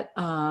that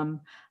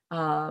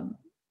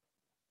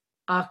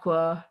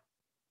aqua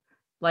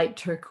light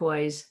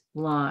turquoise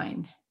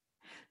line.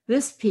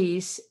 This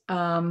piece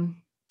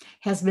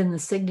has been the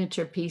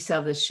signature piece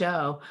of the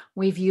show.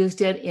 We've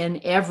used it in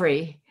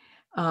every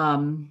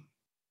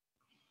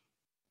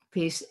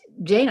piece.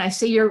 Jane, I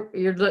see you're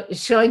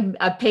showing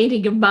a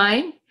painting of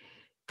mine.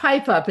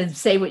 Pipe up and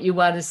say what you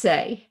want to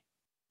say.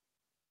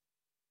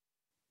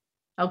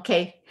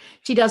 Okay,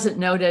 she doesn't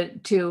know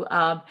to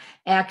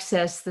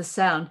access the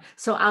sound,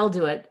 so I'll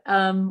do it.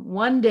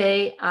 One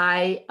day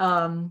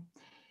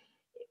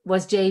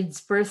was Jane's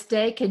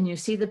birthday. Can you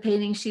see the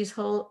painting she's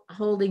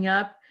holding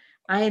up?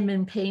 I had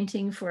been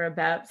painting for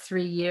about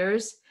 3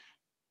 years,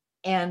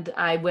 and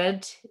I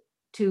went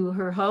to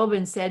her home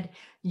and said,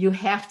 "You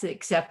have to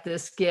accept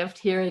this gift.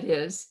 Here it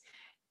is."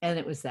 And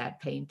it was that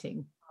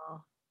painting.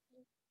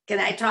 Can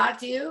I talk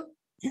to you?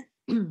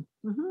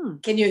 Mm-hmm.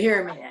 Can you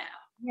hear me now?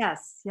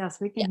 Yes,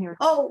 we can hear.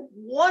 Oh,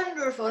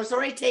 wonderful. It's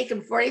only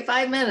taken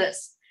 45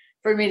 minutes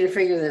for me to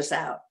figure this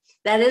out.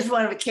 That is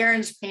one of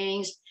Karen's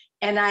paintings,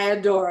 and I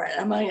adore it,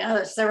 among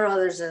several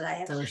others that I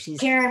have. So she's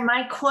Karen,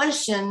 my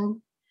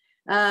question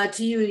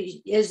to you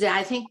is that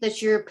I think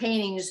that your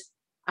paintings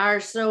are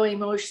so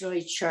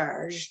emotionally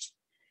charged.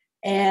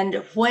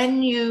 And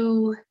when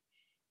you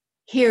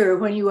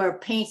are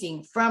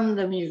painting from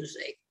the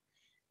music,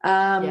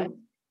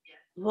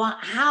 what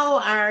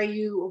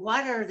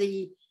are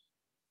the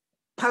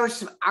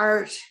parts of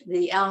art,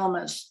 the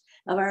elements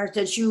of art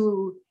that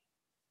you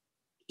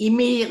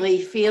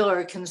immediately feel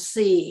or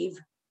conceive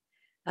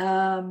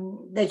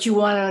that you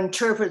want to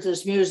interpret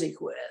this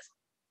music with?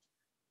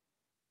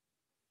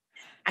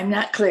 I'm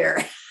not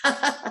clear.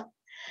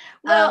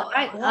 well,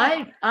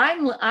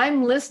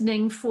 I'm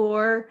listening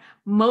for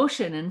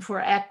motion and for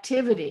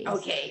activity.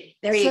 Okay,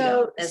 there you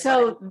go.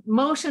 So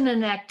motion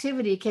and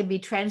activity can be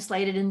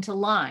translated into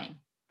line,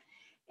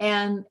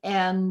 and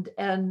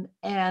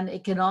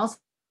it can also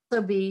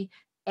be,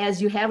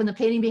 as you have in the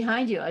painting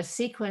behind you, a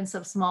sequence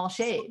of small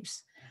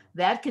shapes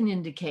that can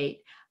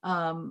indicate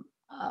a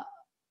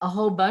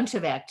whole bunch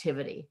of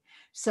activity.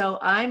 So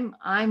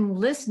I'm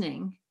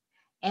listening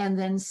and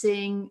then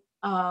seeing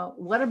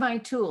what are my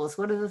tools?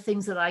 What are the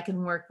things that I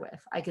can work with?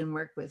 I can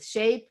work with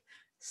shape,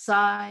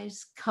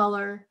 size,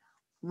 color,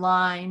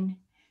 line,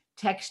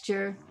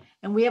 texture.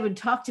 And we haven't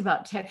talked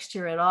about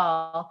texture at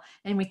all,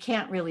 and we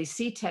can't really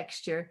see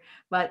texture,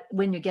 but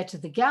when you get to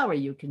the gallery,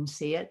 you can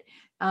see it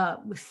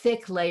with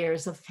thick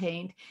layers of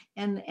paint,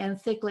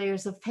 and thick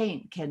layers of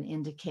paint can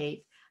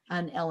indicate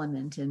an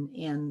element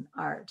in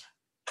art.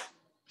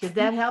 Did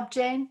that help,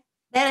 Jane?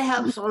 That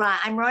helps a lot.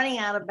 I'm running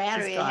out of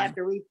battery. I have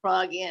to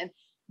replug in,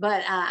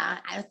 but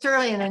I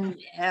thoroughly,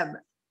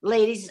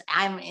 ladies,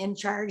 I'm in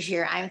charge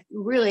here. I'm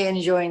really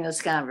enjoying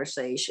this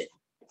conversation.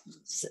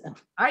 So,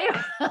 Are you?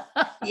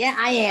 yeah,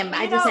 I am.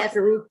 I You just know, have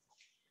to.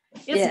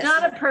 It's Yes.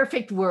 not a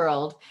perfect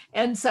world.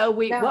 And so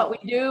No. what we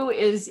do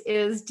is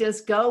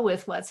just go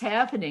with what's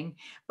happening.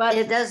 But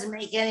It doesn't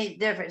make any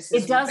difference.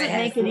 it doesn't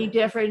make any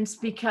difference,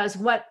 because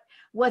what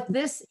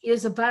this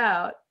is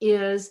about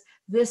is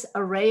this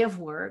array of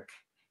work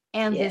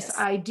and this Yes.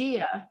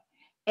 idea.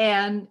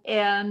 And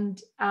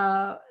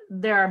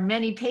there are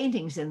many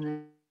paintings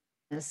in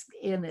this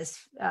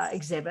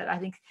exhibit. I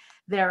think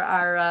there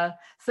are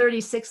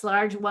 36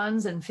 large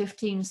ones and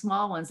 15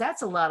 small ones.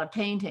 That's a lot of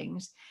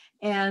paintings.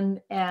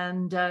 And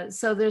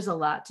so there's a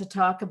lot to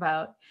talk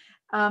about.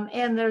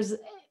 And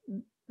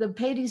the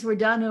paintings were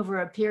done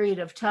over a period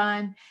of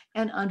time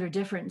and under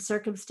different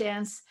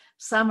circumstance.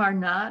 Some are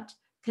not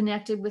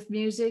connected with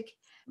music,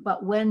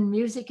 but when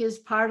music is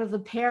part of the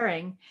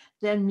pairing,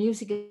 then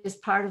music is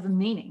part of the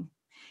meaning.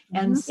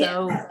 And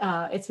so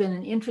it's been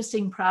an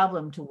interesting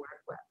problem to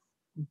work with.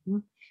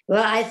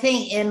 Well, I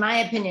think, in my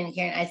opinion,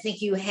 Karen, I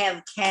think you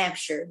have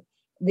captured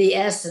the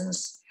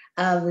essence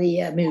of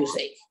the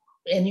music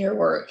in your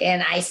work,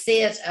 and I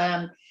see it.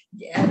 I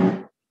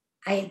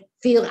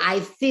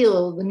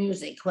feel the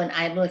music when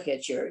I look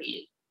at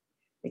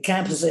the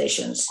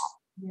compositions.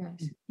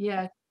 Yes.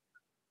 Yeah.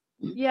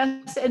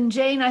 Yes. And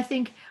Jane, I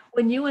think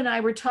when you and I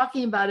were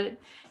talking about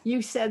it,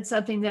 you said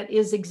something that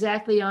is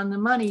exactly on the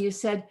money. You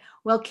said,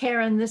 well,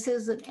 Karen, this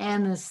is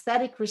an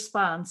aesthetic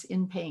response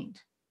in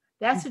paint.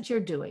 That's what you're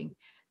doing.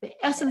 The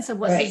essence of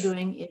what you're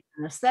doing is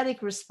an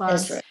aesthetic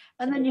response. That's right.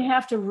 And then you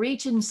have to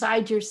reach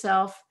inside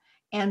yourself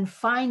and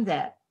find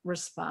that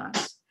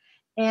response.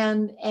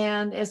 And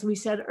as we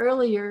said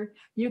earlier,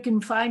 you can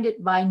find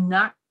it by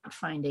not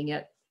finding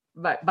it,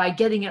 but by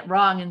getting it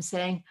wrong and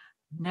saying,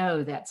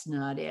 no, that's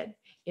not it.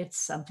 It's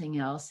something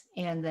else.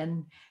 And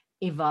then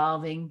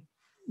evolving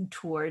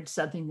towards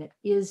something that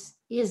is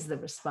the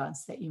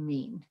response that you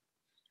mean.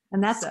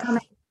 And that's So,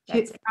 coming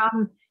that's it.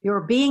 from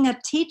your being a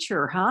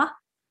teacher, huh?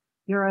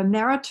 You're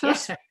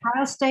emeritus Yeah. at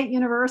Ohio State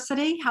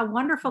University. How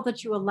wonderful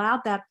that you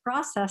allowed that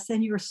process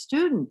in your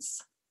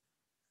students.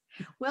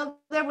 Well,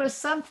 there was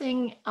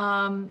something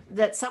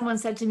that someone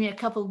said to me a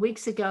couple of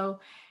weeks ago.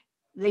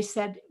 They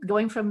said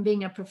going from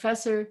being a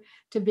professor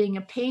to being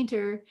a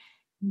painter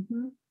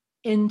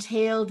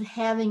entailed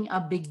having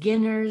a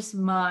beginner's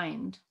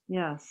mind.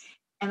 Yes.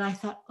 And I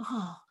thought,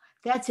 oh,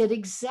 that's it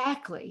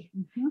exactly.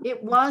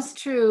 It was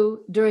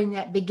true during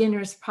that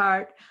beginner's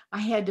part. I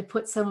had to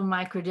put some of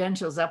my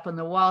credentials up on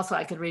the wall so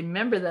I could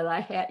remember that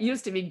I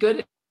used to be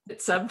good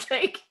at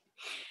something.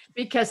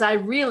 Because I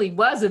really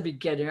was a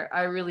beginner.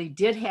 I really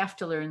did have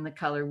to learn the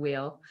color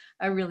wheel.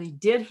 I really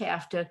did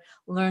have to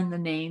learn the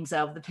names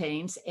of the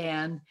paints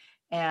and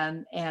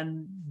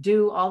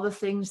do all the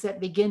things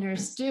that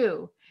beginners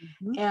do.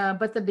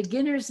 But the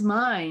beginner's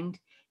mind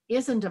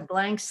isn't a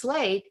blank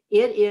slate.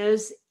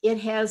 It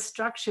has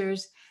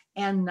structures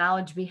and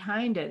knowledge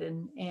behind it.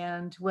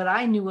 And what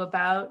I knew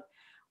about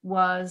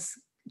was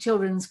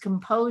children's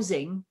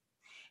composing.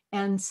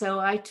 And so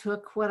I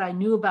took what I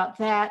knew about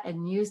that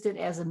and used it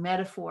as a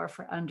metaphor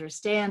for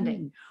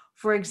understanding.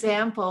 For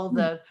example,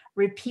 the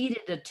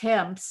repeated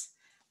attempts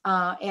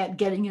at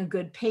getting a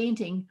good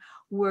painting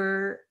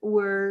were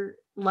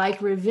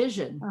like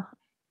revision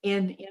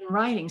in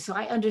writing. So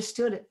I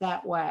understood it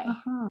that way.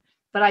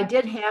 But I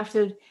did have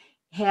to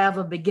have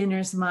a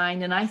beginner's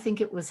mind, and I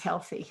think it was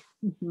healthy.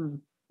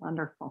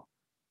 Wonderful.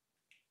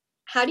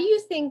 How do you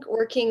think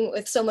working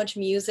with so much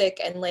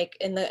music and like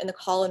in the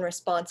call and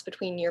response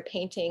between your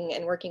painting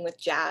and working with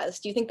jazz,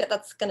 do you think that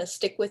that's going to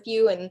stick with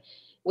you and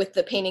with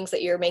the paintings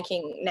that you're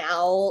making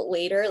now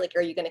later? Like,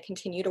 are you going to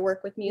continue to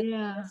work with music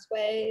this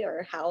way,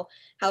 or how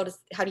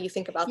do you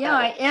think about that? Yeah,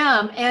 I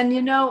am. And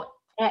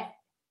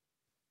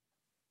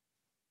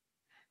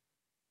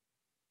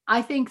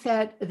I think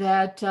that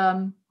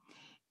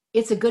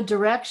it's a good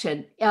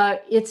direction.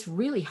 It's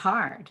really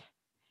hard.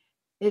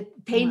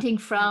 Painting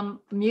from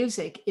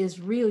music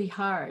is really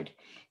hard.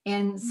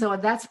 And so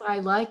that's why I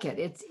like it.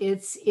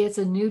 It's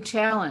a new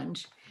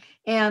challenge.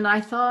 And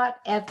I thought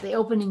at the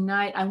opening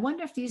night, I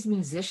wonder if these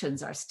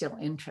musicians are still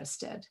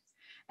interested.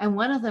 And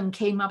one of them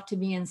came up to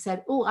me and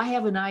said, oh, I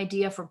have an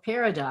idea for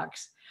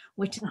Paradox,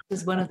 which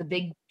is one of the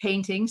big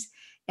paintings.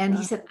 And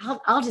he said,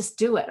 I'll just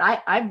do it.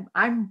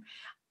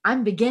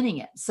 I'm beginning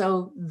it.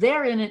 So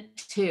they're in it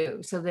too.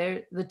 So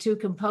the two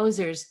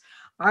composers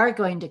are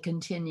going to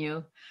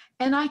continue.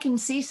 And I can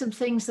see some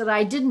things that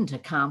I didn't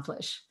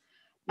accomplish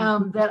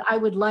that I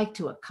would like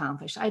to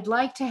accomplish. I'd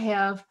like to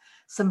have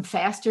some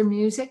faster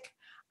music.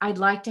 I'd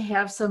like to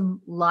have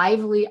some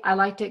I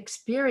like to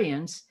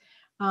experience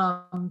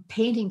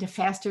painting to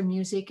faster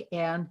music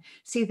and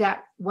see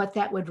what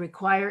that would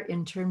require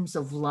in terms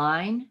of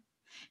line.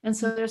 And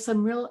so there's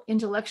some real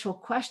intellectual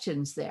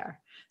questions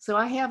there. So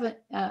I have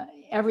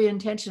every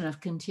intention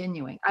of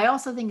continuing. I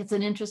also think it's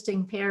an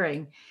interesting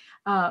pairing.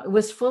 It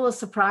was full of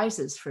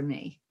surprises for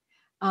me.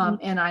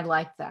 And I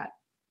like that.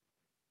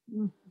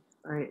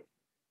 Great.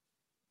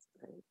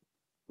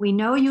 We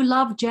know you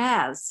love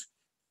jazz.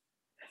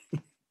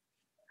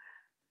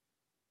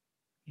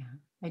 Yeah,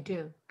 I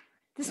do.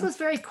 This was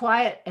very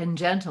quiet and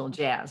gentle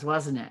jazz,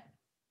 wasn't it?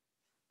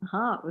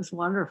 It was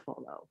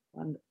wonderful though.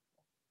 Wonderful.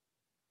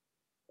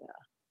 Yeah.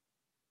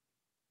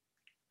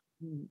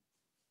 We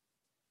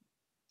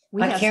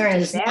What have Karen such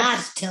a is bad-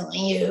 not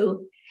telling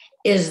you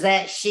is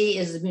that she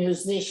is a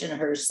musician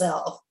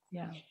herself,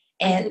 Yeah.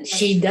 and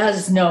she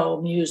does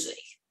know music.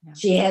 Yeah.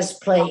 She has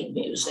played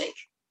music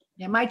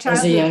Yeah, my as a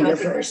childhood younger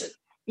was, person.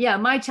 yeah,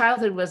 my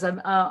childhood was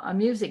a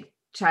music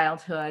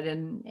childhood,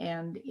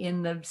 and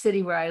in the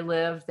city where I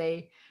lived,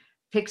 they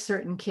picked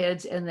certain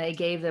kids and they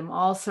gave them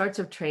all sorts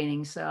of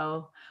training.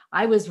 So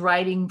I was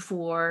writing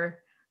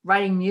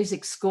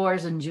music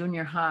scores in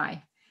junior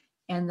high,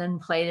 and then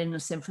played in a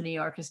symphony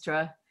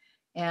orchestra,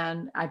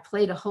 and I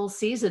played a whole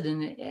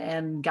season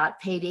and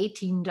got paid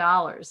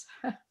 $18.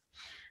 I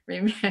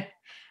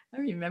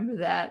remember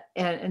that,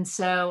 and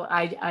so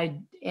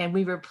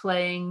we were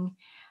playing.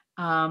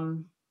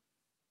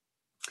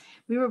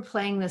 We were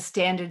playing the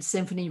standard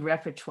symphony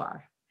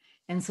repertoire.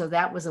 And so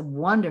that was a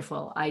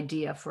wonderful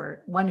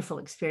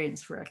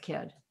experience for a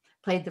kid.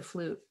 Played the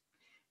flute.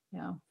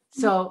 Yeah.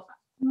 So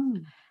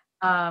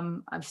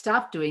I've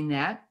stopped doing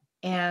that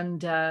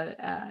and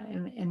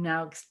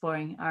now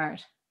exploring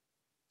art.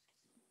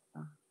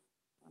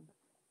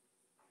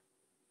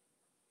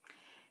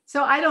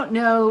 So I don't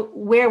know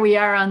where we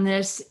are on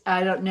this.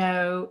 I don't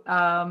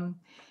know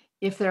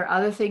if there are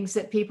other things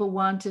that people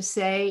want to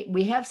say.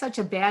 We have such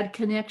a bad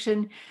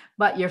connection,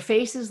 but your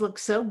faces look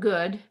so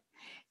good.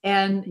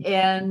 And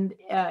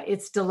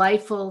it's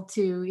delightful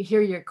to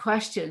hear your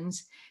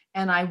questions.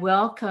 And I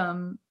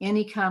welcome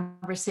any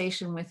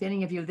conversation with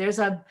any of you. There's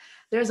a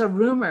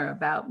rumor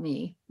about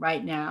me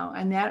right now.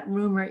 And that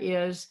rumor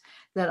is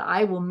that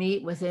I will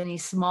meet with any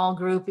small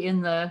group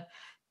in the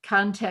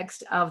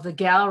context of the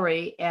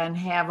gallery and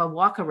have a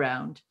walk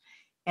around.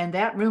 And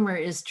that rumor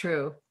is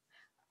true,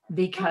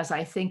 because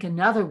I think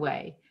another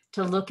way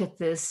to look at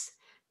this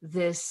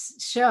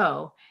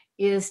show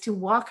is to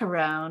walk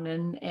around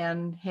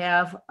and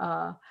have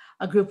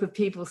a group of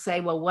people say,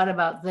 well, what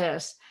about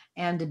this?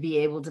 And to be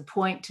able to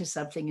point to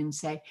something and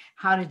say,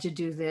 how did you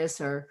do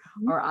this? Or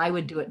I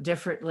would do it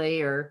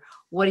differently, or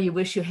what do you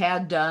wish you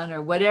had done,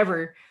 or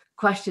whatever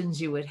questions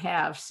you would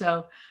have.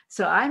 So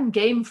I'm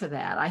game for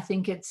that. I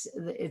think it's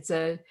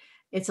a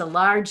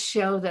large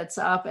show that's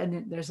up,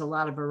 and there's a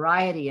lot of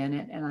variety in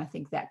it. And I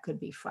think that could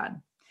be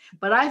fun.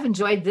 But I've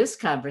enjoyed this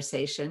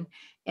conversation,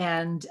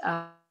 and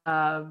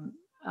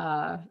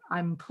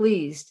I'm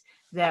pleased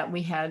that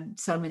we had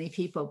so many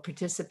people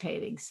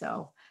participating.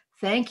 So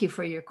thank you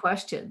for your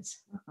questions.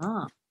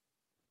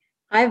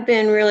 I've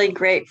been really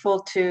grateful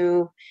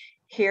to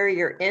hear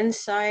your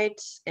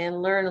insights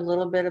and learn a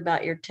little bit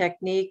about your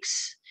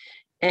techniques,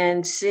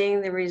 and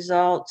seeing the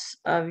results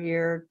of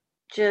your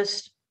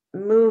just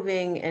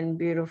moving and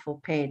beautiful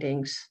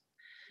paintings.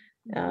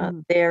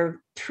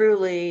 They're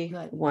truly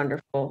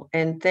wonderful.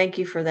 And thank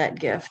you for that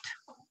gift.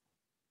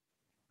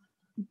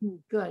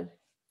 Good.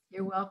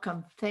 You're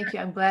welcome. Thank you.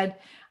 I'm glad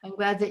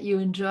that you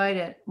enjoyed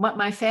it. What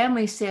my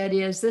family said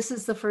is, this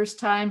is the first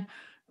time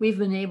we've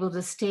been able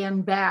to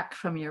stand back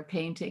from your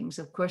paintings.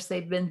 Of course,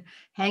 they've been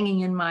hanging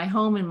in my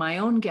home, in my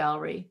own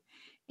gallery.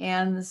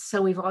 And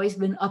so we've always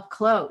been up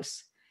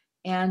close.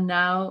 And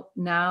now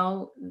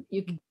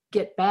you can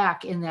get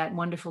back in that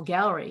wonderful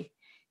gallery.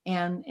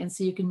 And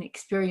so you can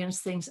experience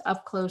things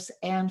up close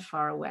and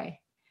far away.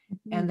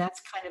 And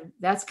that's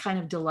kind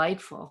of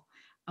delightful.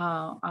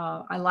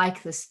 I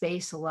like the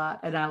space a lot,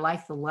 and I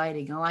like the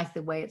lighting. I like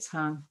the way it's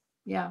hung.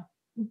 Yeah.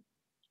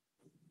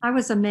 I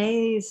was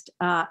amazed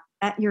at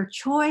your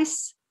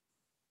choice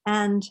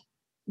and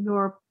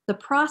the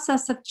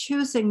process of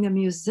choosing the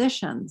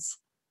musicians.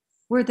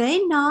 Were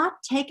they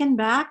not taken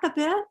back a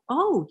bit?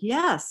 Oh,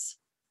 yes.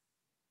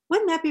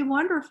 Wouldn't that be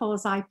wonderful?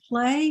 As I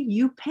play,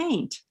 you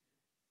paint.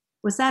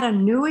 Was that a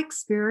new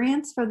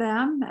experience for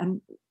them?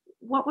 And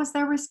what was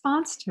their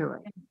response to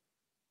it?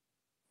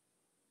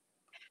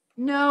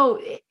 No,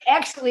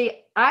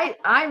 actually,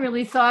 I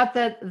really thought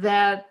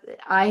that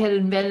I had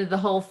invented the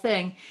whole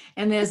thing.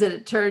 And as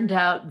it turned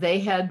out, they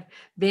had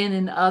been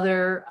in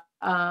other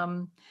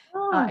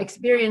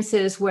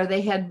experiences where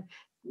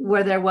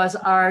there was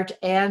art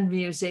and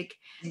music.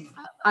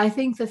 I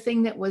think the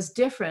thing that was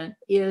different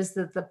is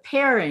that the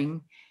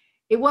pairing,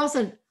 it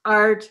wasn't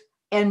art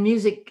and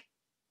music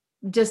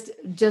just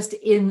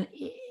in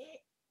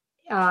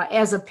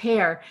as a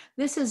pair.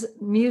 This is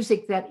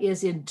music that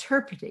is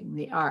interpreting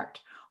the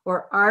art,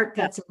 or art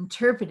that's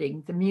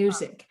interpreting the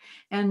music.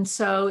 And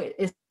so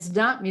it's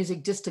not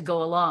music just to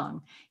go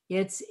along.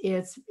 It's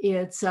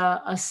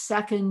a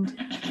second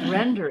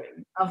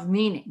rendering of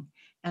meaning.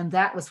 And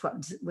that was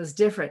what was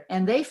different.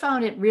 And they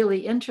found it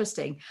really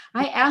interesting.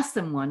 I asked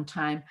them one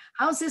time,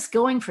 how's this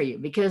going for you?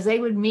 Because they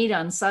would meet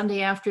on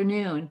Sunday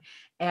afternoon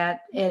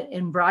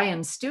in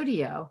Brian's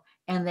studio,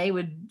 and they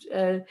would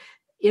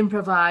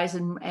improvise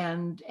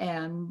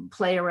and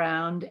play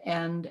around,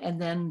 and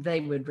then they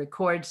would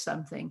record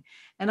something.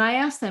 And I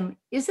asked them,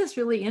 is this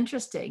really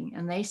interesting?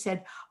 And they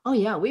said, oh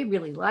yeah, we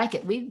really like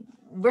it.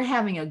 We're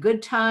having a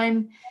good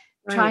time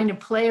trying to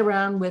play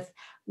around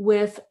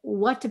with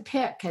what to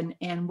pick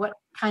and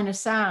kind of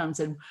sounds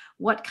and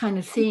what kind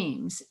of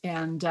themes.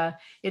 And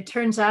it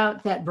turns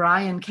out that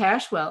Brian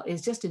Cashwell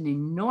is just an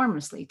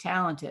enormously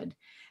talented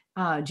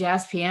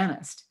jazz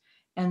pianist.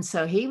 And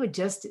so he would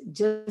just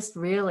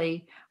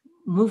really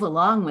move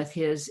along with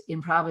his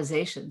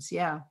improvisations.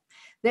 Yeah.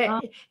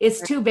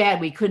 It's too bad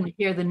we couldn't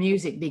hear the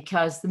music,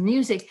 because the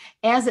music,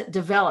 as it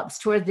develops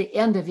toward the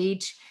end of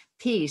each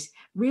piece,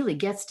 really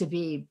gets to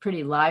be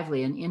pretty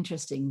lively and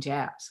interesting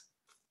jazz.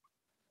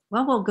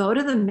 Well, we'll go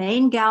to the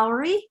main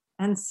gallery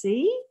and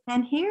see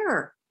and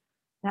hear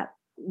that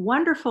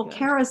wonderful Good.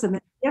 charisma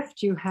and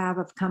gift you have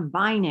of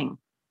combining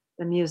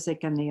the music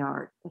and the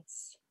art.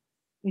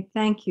 We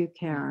thank you,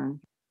 Karin.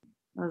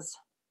 It was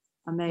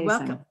amazing.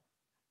 Welcome.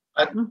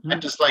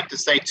 I'd just like to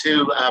say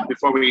too,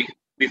 before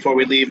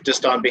we leave,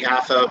 just on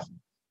behalf of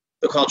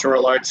the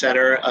Cultural Arts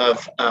Center,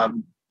 of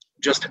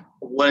just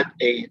what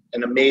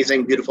an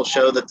amazing, beautiful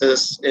show that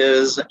this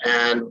is,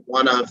 and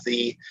one of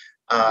the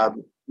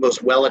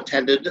most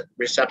well-attended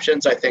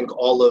receptions. I think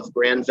all of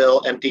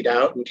Granville emptied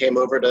out and came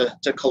over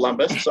to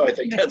Columbus, so I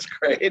think that's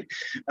great.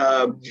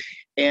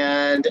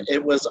 And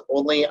it was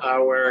only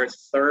our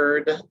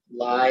third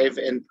live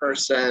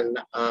in-person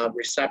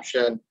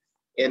reception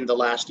in the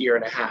last year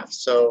and a half.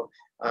 So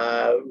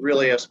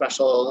really a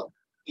special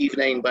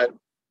evening, but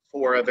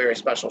for a very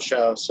special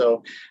show.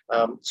 So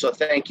so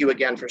thank you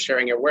again for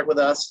sharing your work with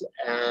us,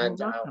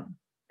 and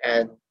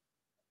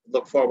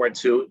look forward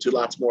to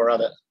lots more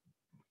of it.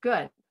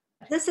 Good.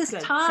 This is Good.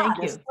 Todd, Thank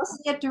you.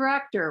 Associate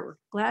Director.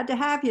 Glad to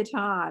have you,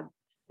 Todd.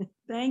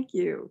 Thank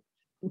you.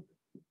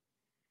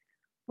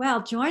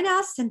 Well, join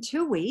us in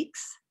 2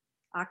 weeks,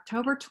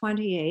 October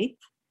 28th.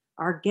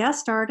 Our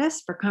guest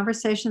artist for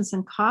Conversations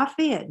and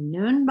Coffee at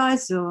noon by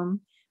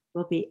Zoom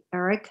will be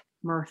Eric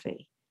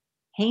Murphy,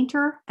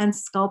 painter and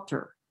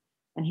sculptor.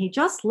 And he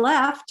just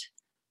left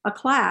a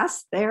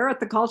class there at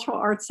the Cultural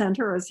Arts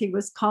Center as he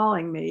was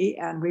calling me,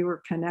 and we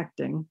were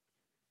connecting.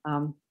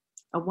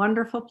 A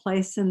wonderful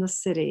place in the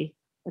city,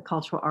 the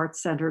Cultural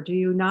Arts Center. Do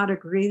you not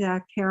agree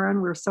that, Karin?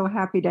 We're so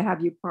happy to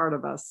have you part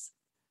of us.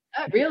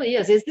 It really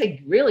is. It's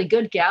a really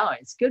good gallery.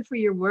 It's good for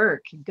your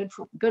work,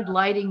 good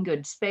lighting,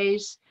 good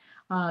space,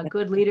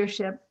 good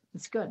leadership.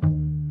 It's good.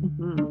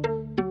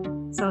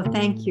 Mhm. So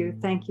thank you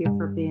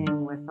for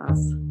being with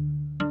us.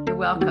 You're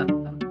welcome.